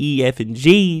 D, E, F, and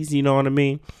G's. You know what I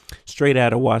mean? Straight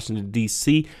out of Washington,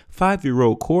 D.C.,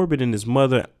 5-year-old Corbin and his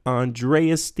mother,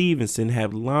 Andrea Stevenson,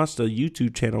 have launched a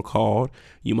YouTube channel called,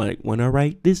 you might want to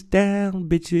write this down,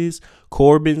 bitches,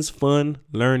 Corbin's Fun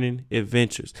Learning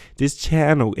Adventures. This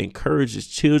channel encourages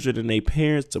children and their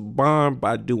parents to bond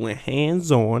by doing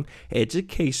hands-on,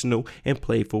 educational, and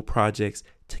playful projects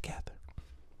together.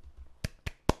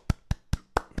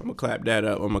 I'm going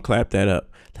to clap that up.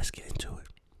 Let's get into it.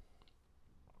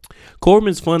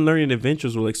 Corbin's Fun Learning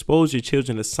Adventures will expose your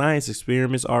children to science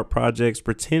experiments, art projects,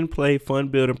 pretend play, fun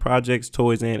building projects,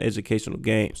 toys, and educational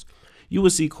games. You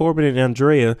will see Corbin and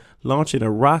Andrea launching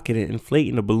a rocket and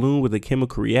inflating a balloon with a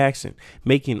chemical reaction,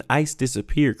 making ice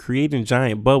disappear, creating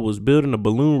giant bubbles, building a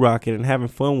balloon rocket, and having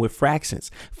fun with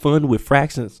fractions. Fun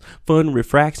refractions.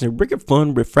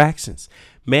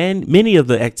 Man, many of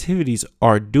the activities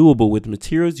are doable with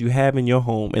materials you have in your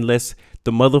home, unless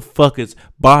the motherfuckers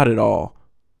bought it all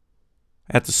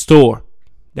at the store.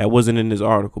 That wasn't in this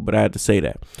article, but I had to say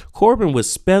that. Corbin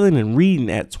was spelling and reading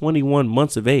at 21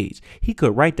 months of age. He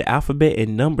could write the alphabet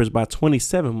and numbers by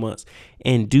 27 months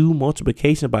and do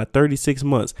multiplication by 36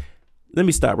 months. Let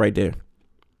me stop right there.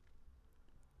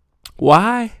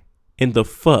 Why in the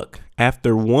fuck,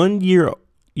 after 1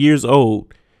 years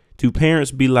old, do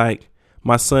parents be like,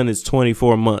 my son is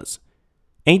 24 months?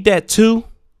 Ain't that 2?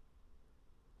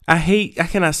 I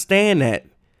cannot stand that.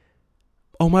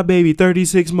 Oh, my baby,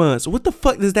 36 months. What the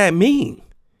fuck does that mean?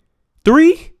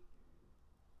 3?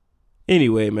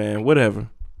 Anyway, man, whatever.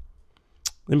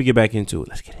 Let me get back into it.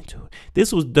 Let's get into it.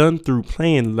 This was done through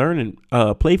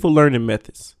playful learning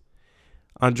methods.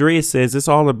 Andrea says it's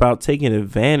all about taking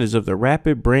advantage of the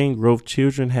rapid brain growth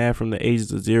children have from the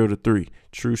ages of 0 to 3.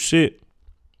 True shit.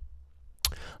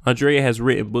 Andrea has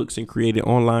written books and created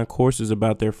online courses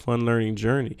about their fun learning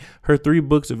journey. Her 3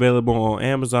 books available on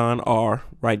Amazon are,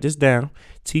 write this down,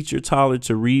 Teach Your Toddler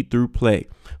to Read Through Play,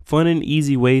 Fun and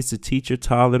Easy Ways to Teach Your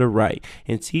Toddler to Write,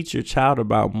 and Teach Your Child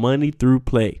About Money Through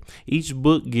Play. Each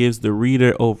book gives the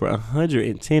reader over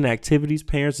 110 activities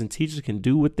parents and teachers can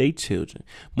do with their children.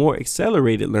 More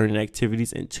accelerated learning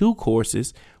activities and 2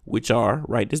 courses, which are,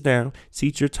 write this down,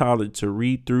 Teach Your Toddler to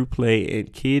Read Through Play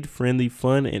and kid-friendly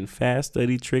fun and fast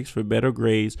study tricks for better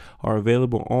grades, are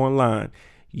available online.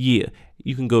 Yeah,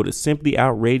 you can go to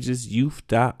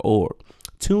simplyoutrageousyouth.org.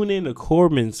 Tune in to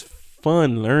Corbin's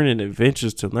Fun Learning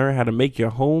Adventures to learn how to make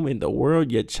your home in the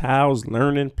world your child's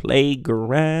learning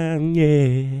playground.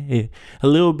 Yeah.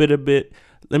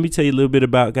 Let me tell you a little bit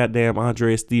about goddamn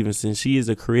Andrea Stevenson. She is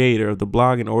a creator of the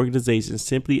blog and organization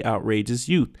Simply Outrageous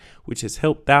Youth, which has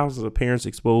helped thousands of parents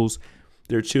expose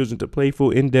their children to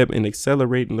playful, in-depth, and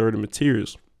accelerating learning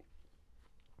materials.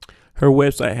 Her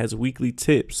website has weekly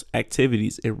tips,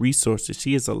 activities, and resources.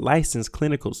 She is a licensed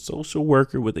clinical social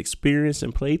worker with experience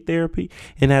in play therapy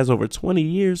and has over 20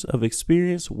 years of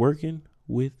experience working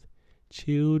with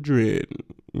children.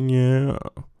 Yeah.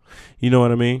 You know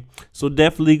what I mean? So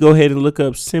definitely go ahead and look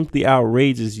up Simply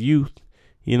Outrageous Youth.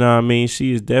 You know what I mean?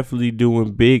 She is definitely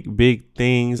doing big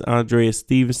things. Andrea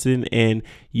Stevenson and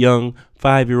young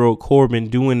 5-year-old Corbin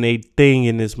doing their thing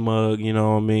in this mug. You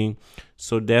know what I mean?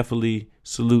 So definitely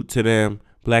salute to them.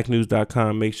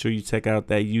 Blacknews.com. Make sure you check out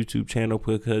that YouTube channel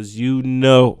because you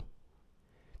know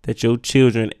that your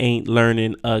children ain't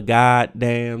learning a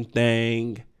goddamn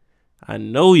thing. I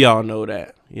know y'all know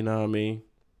that. You know what I mean?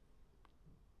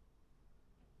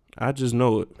 I just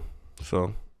know it.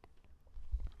 So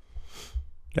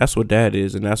that's what that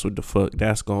is, and that's what the fuck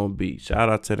that's gonna be. Shout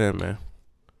out to them, man.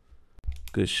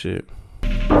 Good shit.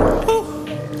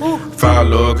 Fire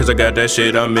Lord, cause I got that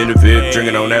shit, I'm in the VIP,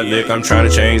 drinking on that lick, I'm trying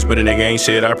to change, but a nigga ain't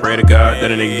shit, I pray to God that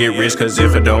a nigga get rich, cause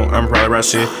if I don't, I'm probably right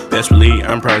shit, best believe,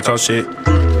 I'm probably talk shit,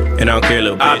 and I don't care,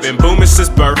 little bitch. I've been booming since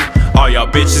birth, all y'all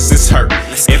bitches is hurt,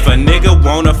 if a nigga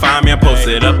wanna find me, I post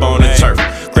it up on the turf,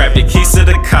 grab the keys to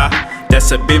the car,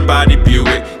 that's a big body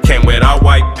Buick, came with all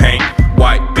white paint,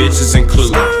 white bitches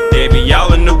included, they be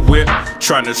y'all in the whip,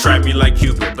 trying to trap me like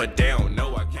Cupid, but they don't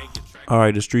know I can't get trapped. All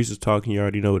right, the streets is talking. You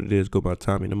already know what it is. Go by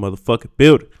Tommy in the motherfucking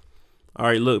building. All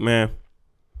right, look, man.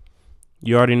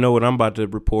 You already know what I'm about to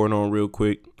report on real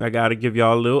quick. I got to give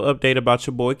y'all a little update about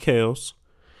your boy Kels,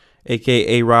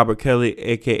 a.k.a. Robert Kelly,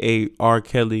 a.k.a. R.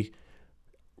 Kelly,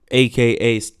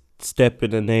 a.k.a. Step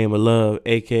in the Name of Love,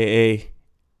 a.k.a.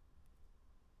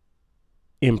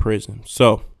 in prison.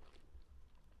 So,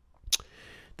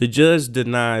 the judge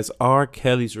denies R.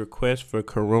 Kelly's request for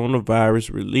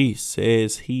coronavirus release,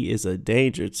 says he is a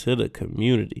danger to the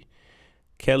community.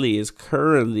 Kelly is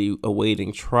currently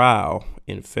awaiting trial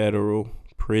in federal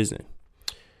prison.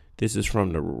 This is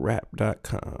from the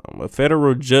rap.com. A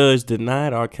federal judge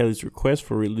denied R. Kelly's request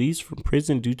for release from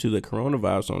prison due to the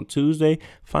coronavirus on Tuesday,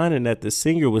 finding that the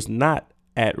singer was not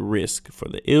at risk for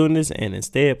the illness and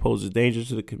instead poses danger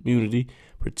to the community,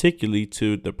 particularly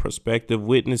to the prospective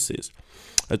witnesses.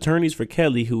 Attorneys for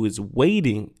Kelly, who is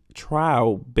waiting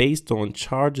trial based on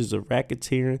charges of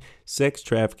racketeering, sex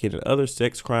trafficking, and other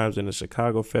sex crimes in a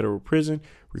Chicago federal prison,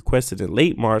 requested in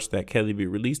late March that Kelly be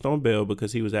released on bail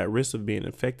because he was at risk of being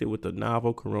infected with the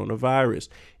novel coronavirus.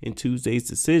 In Tuesday's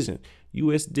decision,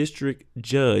 U.S. District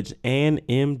Judge Ann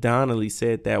M. Donnelly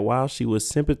said that while she was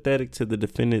sympathetic to the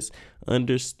defendant's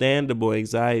understandable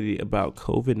anxiety about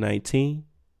COVID-19,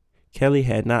 Kelly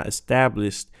had not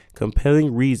established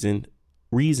compelling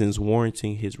reasons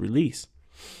warranting his release.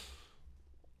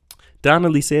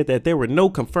 Donnelly said that there were no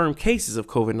confirmed cases of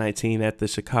COVID-19 at the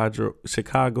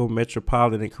Chicago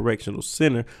Metropolitan Correctional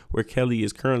Center, where Kelly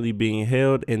is currently being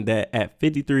held, and that at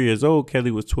 53 years old,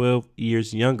 Kelly was 12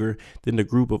 years younger than the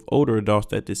group of older adults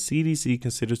that the CDC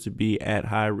considers to be at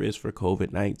high risk for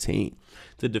COVID-19.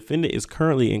 The defendant is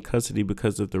currently in custody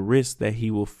because of the risk that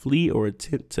he will flee or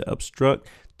attempt to obstruct,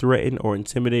 threaten, or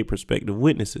intimidate prospective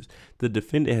witnesses. The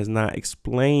defendant has not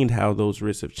explained how those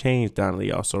risks have changed,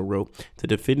 Donnelly also wrote. The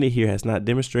defendant here has not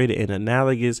demonstrated an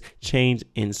analogous change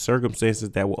in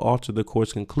circumstances that will alter the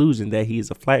court's conclusion that he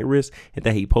is a flight risk and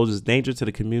that he poses danger to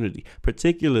the community,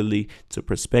 particularly to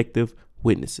prospective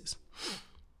witnesses.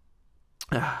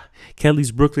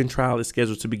 Kelly's Brooklyn trial is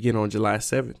scheduled to begin on July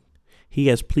 7th. He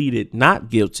has pleaded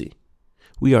not guilty.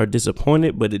 We are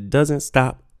disappointed, but it doesn't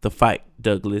stop the fight,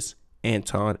 Douglas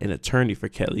Anton, an attorney for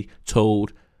Kelly,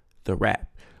 told The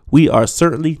Wrap. We are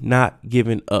certainly not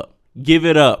giving up. Give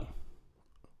it up.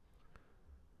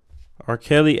 R.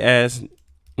 Kelly asked,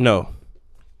 no,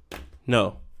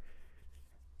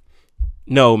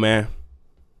 man.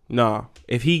 Nah.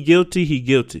 If he guilty, he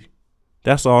guilty.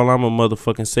 That's all I'm gonna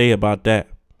motherfucking say about that.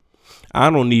 I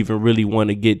don't even really want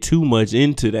to get too much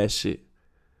into that shit,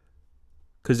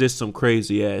 cause there's some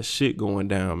crazy ass shit going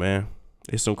down, man.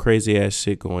 There's some crazy ass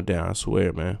shit going down, I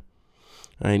swear, man.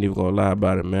 I ain't even gonna lie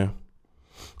about it, man.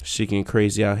 Shit getting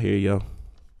crazy out here, yo.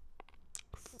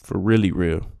 For really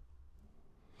real.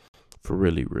 For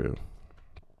really real.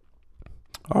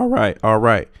 All right.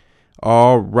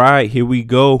 Here we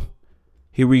go.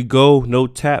 No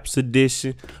Taps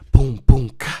edition. Boom, boom,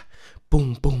 ka.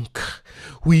 Boom, boom, ka.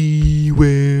 We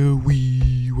will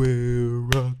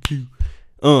rock you.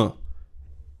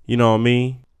 You know what I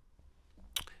mean?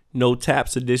 No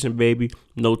Taps edition, baby.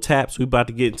 No Taps. We about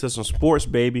to get into some sports,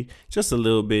 baby. Just a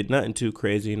little bit. Nothing too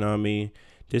crazy, you know what I mean?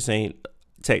 This ain't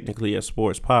technically a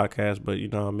sports podcast, but you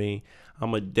know what I mean?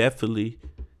 I'm going to definitely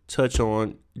touch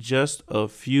on just a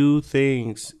few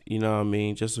things, you know what I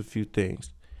mean? Just a few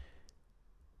things.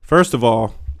 First of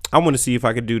all, I want to see if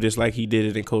I could do this like he did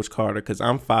it in Coach Carter, because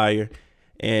I'm fire.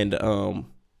 And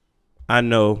I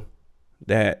know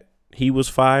that he was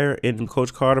fire in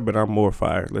Coach Carter, but I'm more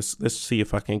fire. Let's see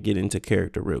if I can get into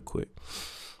character real quick.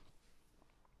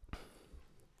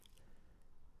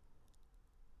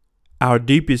 Our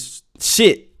deepest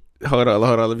shit. Hold on.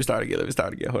 Let me start again.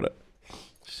 Hold up.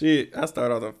 Shit, I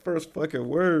started on the first fucking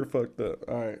word fucked up.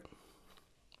 All right.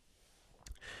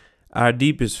 Our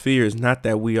deepest fear is not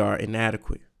that we are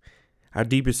inadequate. Our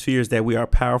deepest fear is that we are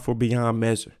powerful beyond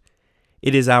measure.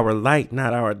 It is our light,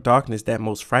 not our darkness, that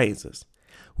most frightens us.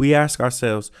 We ask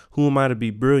ourselves, who am I to be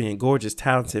brilliant, gorgeous,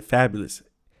 talented, fabulous?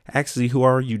 Actually, who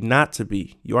are you not to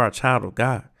be? You are a child of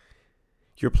God.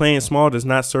 Your playing small does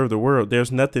not serve the world.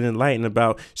 There's nothing enlightened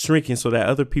about shrinking so that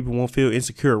other people won't feel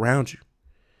insecure around you.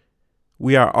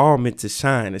 We are all meant to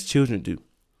shine as children do.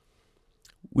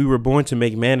 We were born to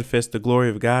make manifest the glory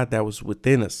of God that was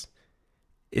within us.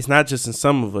 It's not just in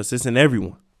some of us, it's in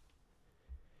everyone.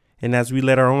 And as we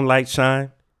let our own light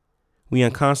shine, we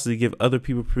unconsciously give other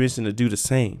people permission to do the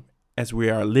same. As we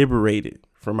are liberated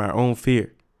from our own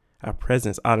fear, our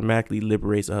presence automatically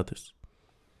liberates others.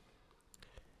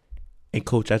 And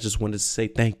Coach, I just wanted to say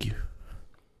thank you.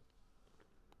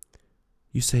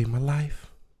 You saved my life.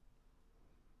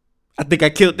 I think I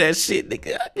killed that shit,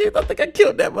 nigga. I think I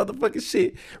killed that motherfucking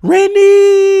shit.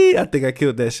 Randy! I think I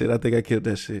killed that shit.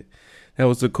 That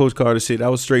was the Coach Carter shit.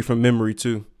 That was straight from memory,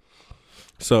 too.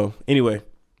 So, anyway.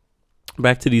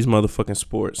 Back to these motherfucking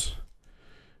sports.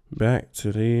 You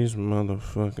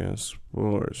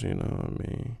know what I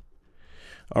mean?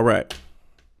 All right.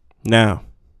 Now,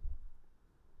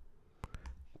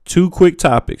 two quick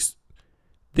topics.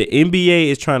 The NBA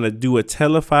is trying to do a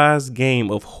televised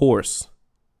game of horse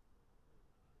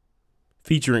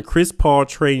featuring Chris Paul,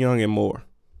 Trae Young, and more.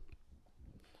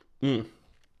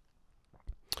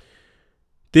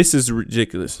 This is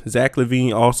ridiculous. Zach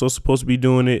LaVine also supposed to be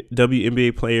doing it.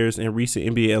 WNBA players and recent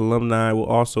NBA alumni will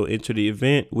also enter the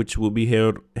event, which will be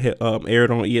aired on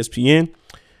ESPN.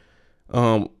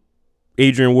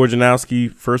 Adrian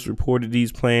Wojnarowski first reported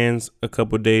these plans a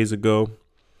couple days ago.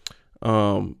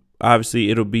 Obviously,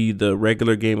 it'll be the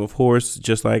regular game of horse,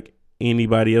 just like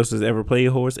anybody else has ever played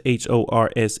horse,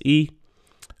 HORSE.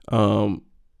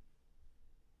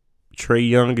 Trae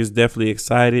Young is definitely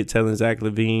excited, telling Zach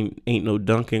LaVine ain't no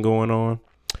dunking going on.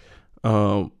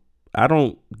 I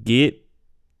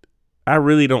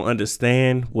really don't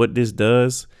understand what this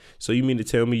does. So you mean to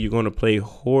tell me you're going to play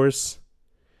horse?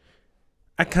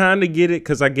 I kind of get it,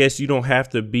 because I guess you don't have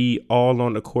to be all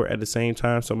on the court at the same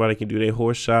time. Somebody can do their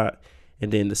horse shot,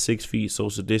 and then the 6 feet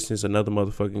social distance, another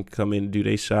motherfucker can come in and do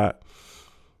their shot.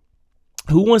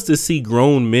 Who wants to see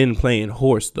grown men playing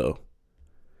horse, though?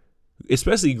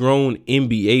 Especially grown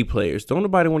NBA players. Don't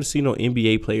nobody want to see no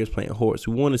NBA players playing horse.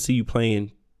 We want to see you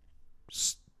playing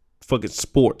fucking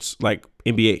sports like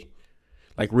NBA.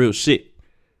 Like real shit.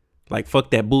 Like fuck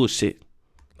that bullshit.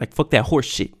 Like fuck that horse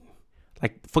shit.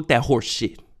 Like fuck that horse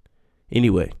shit.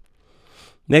 Anyway.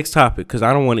 Next topic, because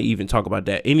I don't want to even talk about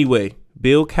that. Anyway,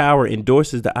 Bill Cowher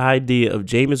endorses the idea of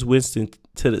Jameis Winston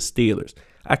to the Steelers.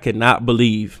 I cannot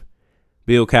believe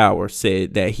Bill Cowher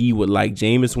said that he would like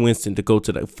Jameis Winston to go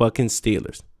to the fucking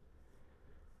Steelers.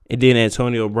 And then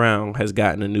Antonio Brown has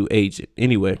gotten a new agent.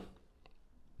 Anyway,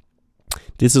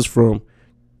 this is from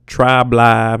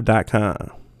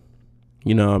tribelive.com.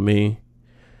 You know what I mean?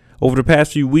 Over the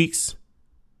past few weeks.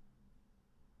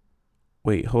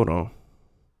 Wait, hold on.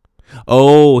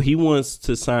 Oh, he wants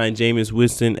to sign Jameis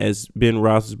Winston as Ben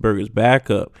Roethlisberger's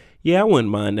backup. Yeah, I wouldn't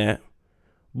mind that.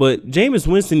 But Jameis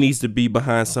Winston needs to be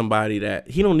behind somebody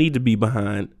that he don't need to be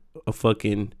behind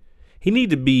he need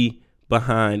to be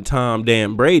behind Tom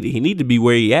damn Brady. He need to be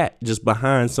where he at, just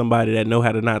behind somebody that know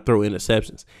how to not throw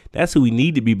interceptions. That's who he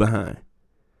need to be behind.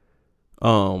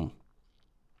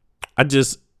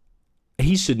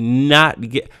 He should not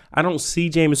get. I don't see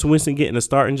Jameis Winston getting a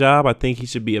starting job. I think he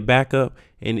should be a backup.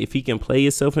 And if he can play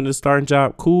himself into the starting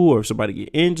job, cool. Or if somebody get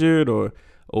injured or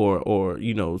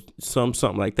you know,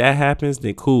 something like that happens,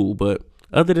 then cool. But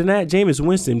other than that, Jameis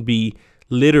Winston be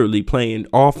literally playing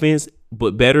offense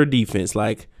but better defense,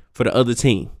 like for the other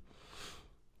team.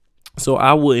 So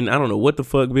I don't know what the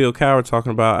fuck Bill Cowher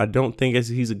talking about. I don't think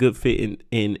he's a good fit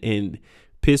in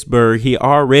Pittsburgh. He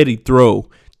already throw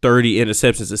 30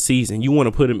 interceptions a season. You want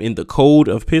to put him in the code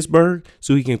of Pittsburgh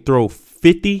so he can throw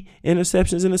 50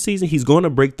 interceptions in a season? He's going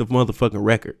to break the motherfucking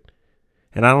record.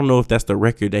 And I don't know if that's the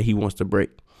record that he wants to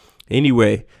break.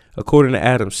 Anyway, according to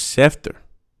Adam Schefter,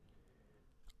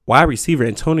 wide receiver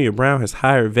Antonio Brown has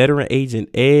hired veteran agent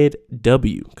Ed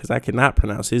W., because I cannot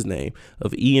pronounce his name,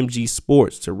 of EMG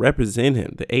Sports to represent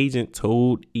him. The agent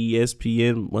told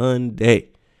ESPN Monday.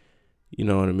 You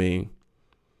know what I mean?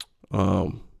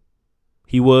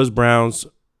 He was Brown's.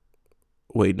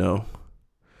 Wait, no.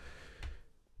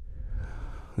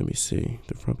 Let me see.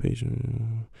 The front page.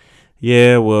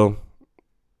 Yeah, well,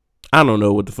 I don't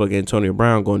know what the fuck Antonio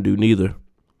Brown gonna do neither.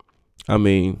 I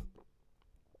mean,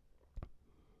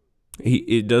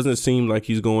 it doesn't seem like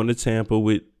he's going to Tampa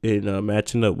and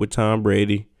matching up with Tom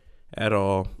Brady at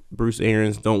all. Bruce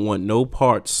Arians don't want no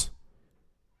parts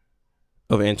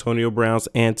of Antonio Brown's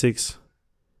antics,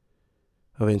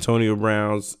 of Antonio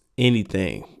Brown's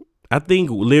anything. I think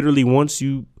literally once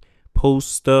you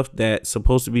post stuff that's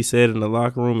supposed to be said in the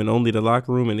locker room and only the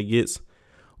locker room, and it gets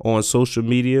on social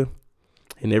media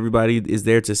and everybody is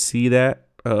there to see that,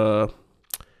 I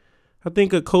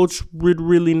think a coach would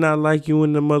really not like you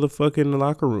in the motherfucking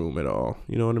locker room at all.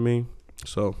 You know what I mean?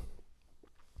 So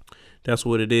that's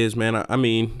what it is, man. I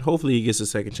mean, hopefully he gets a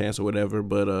second chance or whatever,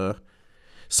 but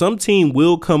some team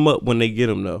will come up when they get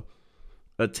him, though.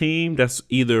 A team that's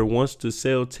either wants to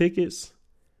sell tickets.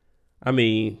 I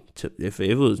mean, if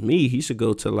it was me, he should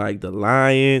go to like the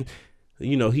Lions.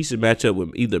 You know, he should match up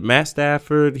with either Matt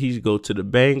Stafford. He should go to the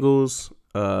Bengals.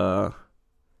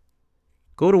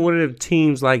 Go to one of the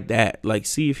teams like that. Like,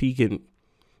 see if he can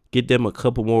get them a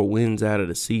couple more wins out of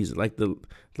the season. Like the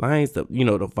Lions, the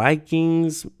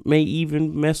Vikings may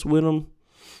even mess with them.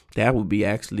 That would be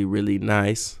actually really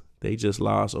nice. They just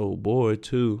lost old boy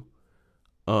too.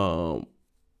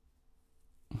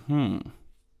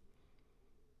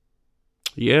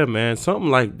 Yeah, man, something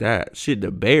like that. Shit,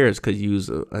 the Bears could use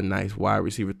a nice wide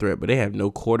receiver threat, but they have no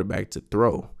quarterback to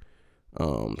throw.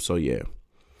 So yeah.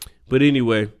 But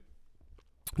anyway,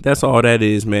 that's all that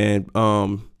is, man.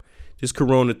 This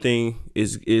corona thing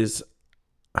is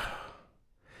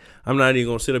I'm not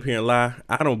even gonna sit up here and lie.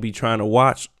 I don't be trying to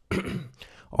watch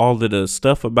all of the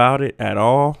stuff about it at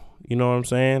all. You know what I'm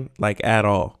saying? Like, at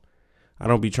all. I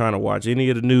don't be trying to watch any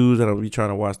of the news. I don't be trying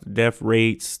to watch the death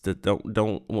rates.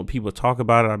 Don't when people talk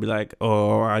about it, I'll be like,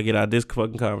 oh, I get out of this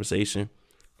fucking conversation.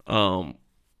 You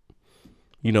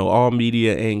know, all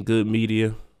media ain't good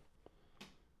media.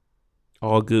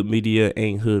 All good media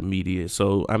ain't hood media.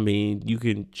 So, I mean, you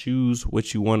can choose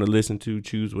what you want to listen to,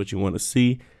 choose what you want to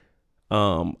see.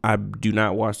 I do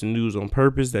not watch the news on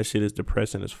purpose. That shit is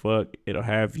depressing as fuck. It'll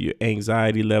have your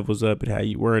anxiety levels up. It'll have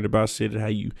you worried about shit. It'll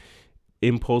have you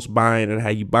impulse buying, and how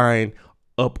you buying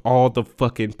up all the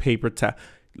fucking paper towel.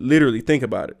 Literally, think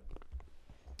about it.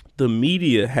 The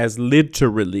media has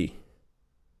literally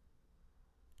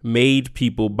made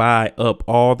people buy up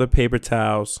all the paper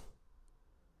towels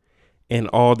and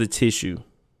all the tissue.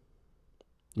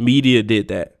 Media did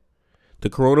that. The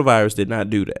coronavirus did not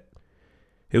do that.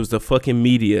 It was the fucking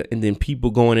media, and then people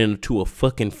going into a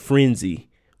fucking frenzy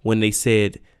when they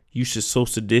said you should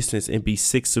social distance and be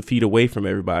 6 feet away from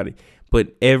everybody.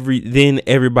 But then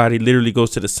everybody literally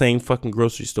goes to the same fucking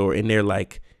grocery store, and they're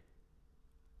like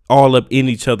all up in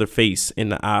each other's face in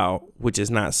the aisle, which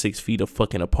is not 6 feet of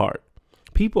fucking apart.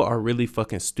 People are really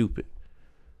fucking stupid.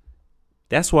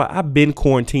 That's why I've been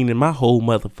quarantining my whole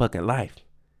motherfucking life.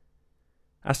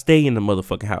 I stay in the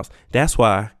motherfucking house. That's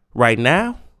why right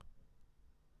now,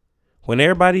 when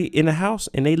everybody in the house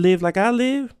and they live like I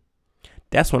live,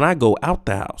 that's when I go out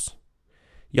the house.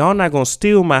 Y'all not gonna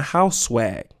steal my house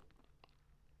swag.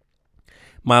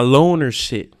 My loner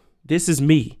shit. This is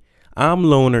me. I'm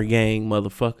loner gang,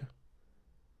 motherfucker.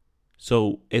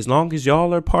 So as long as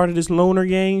y'all are part of this loner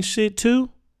gang shit too,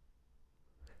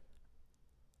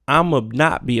 I'ma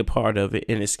not be a part of it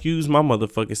and excuse my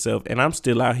motherfucking self. And I'm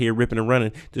still out here ripping and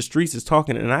running. The streets is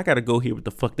talking, and I gotta go hear what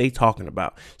the fuck they talking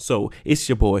about. So it's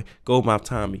your boy, Goldmouth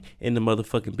Tommy, in the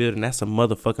motherfucking building. That's a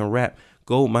motherfucking rap.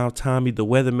 Goldmouth Tommy, the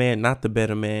weatherman, not the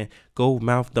better man.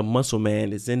 Goldmouth, the muscle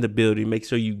man, is in the building. Make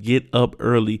sure you get up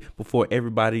early before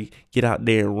everybody get out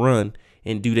there and run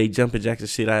and do they jumping jacks and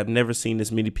shit. I have never seen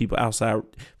this many people outside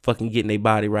fucking getting their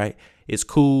body right. It's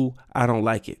cool. I don't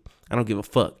like it. I don't give a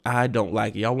fuck. I don't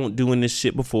like it. Y'all weren't doing this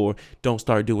shit before. Don't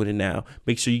start doing it now.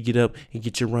 Make sure you get up and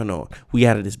get your run on. We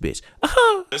out of this bitch.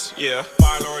 Yeah,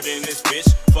 fire lord in this bitch.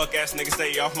 Fuck ass nigga,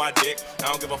 stay off my dick. I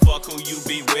don't give a fuck who you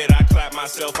be with. I clap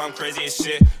myself, I'm crazy as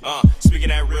shit. Speaking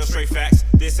that real straight facts.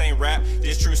 This ain't rap,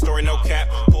 this true story, no cap.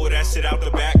 Pull that shit out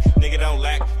the back, nigga don't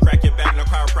lack. Crack your back, no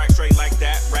chiropractic, straight like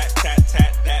that. Rat tat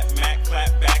tat that Mac,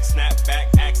 clap back, snap back,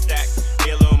 act stack.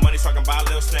 Get a little money so I can buy a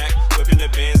little snack. Whipping the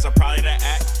bins, I'm probably the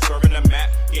act. Swerving the map,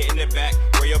 getting it back.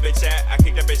 Where your bitch at? I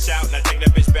kick that bitch out and I take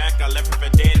that bitch back. I left her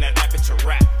for dead and that bitch a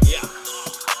rap.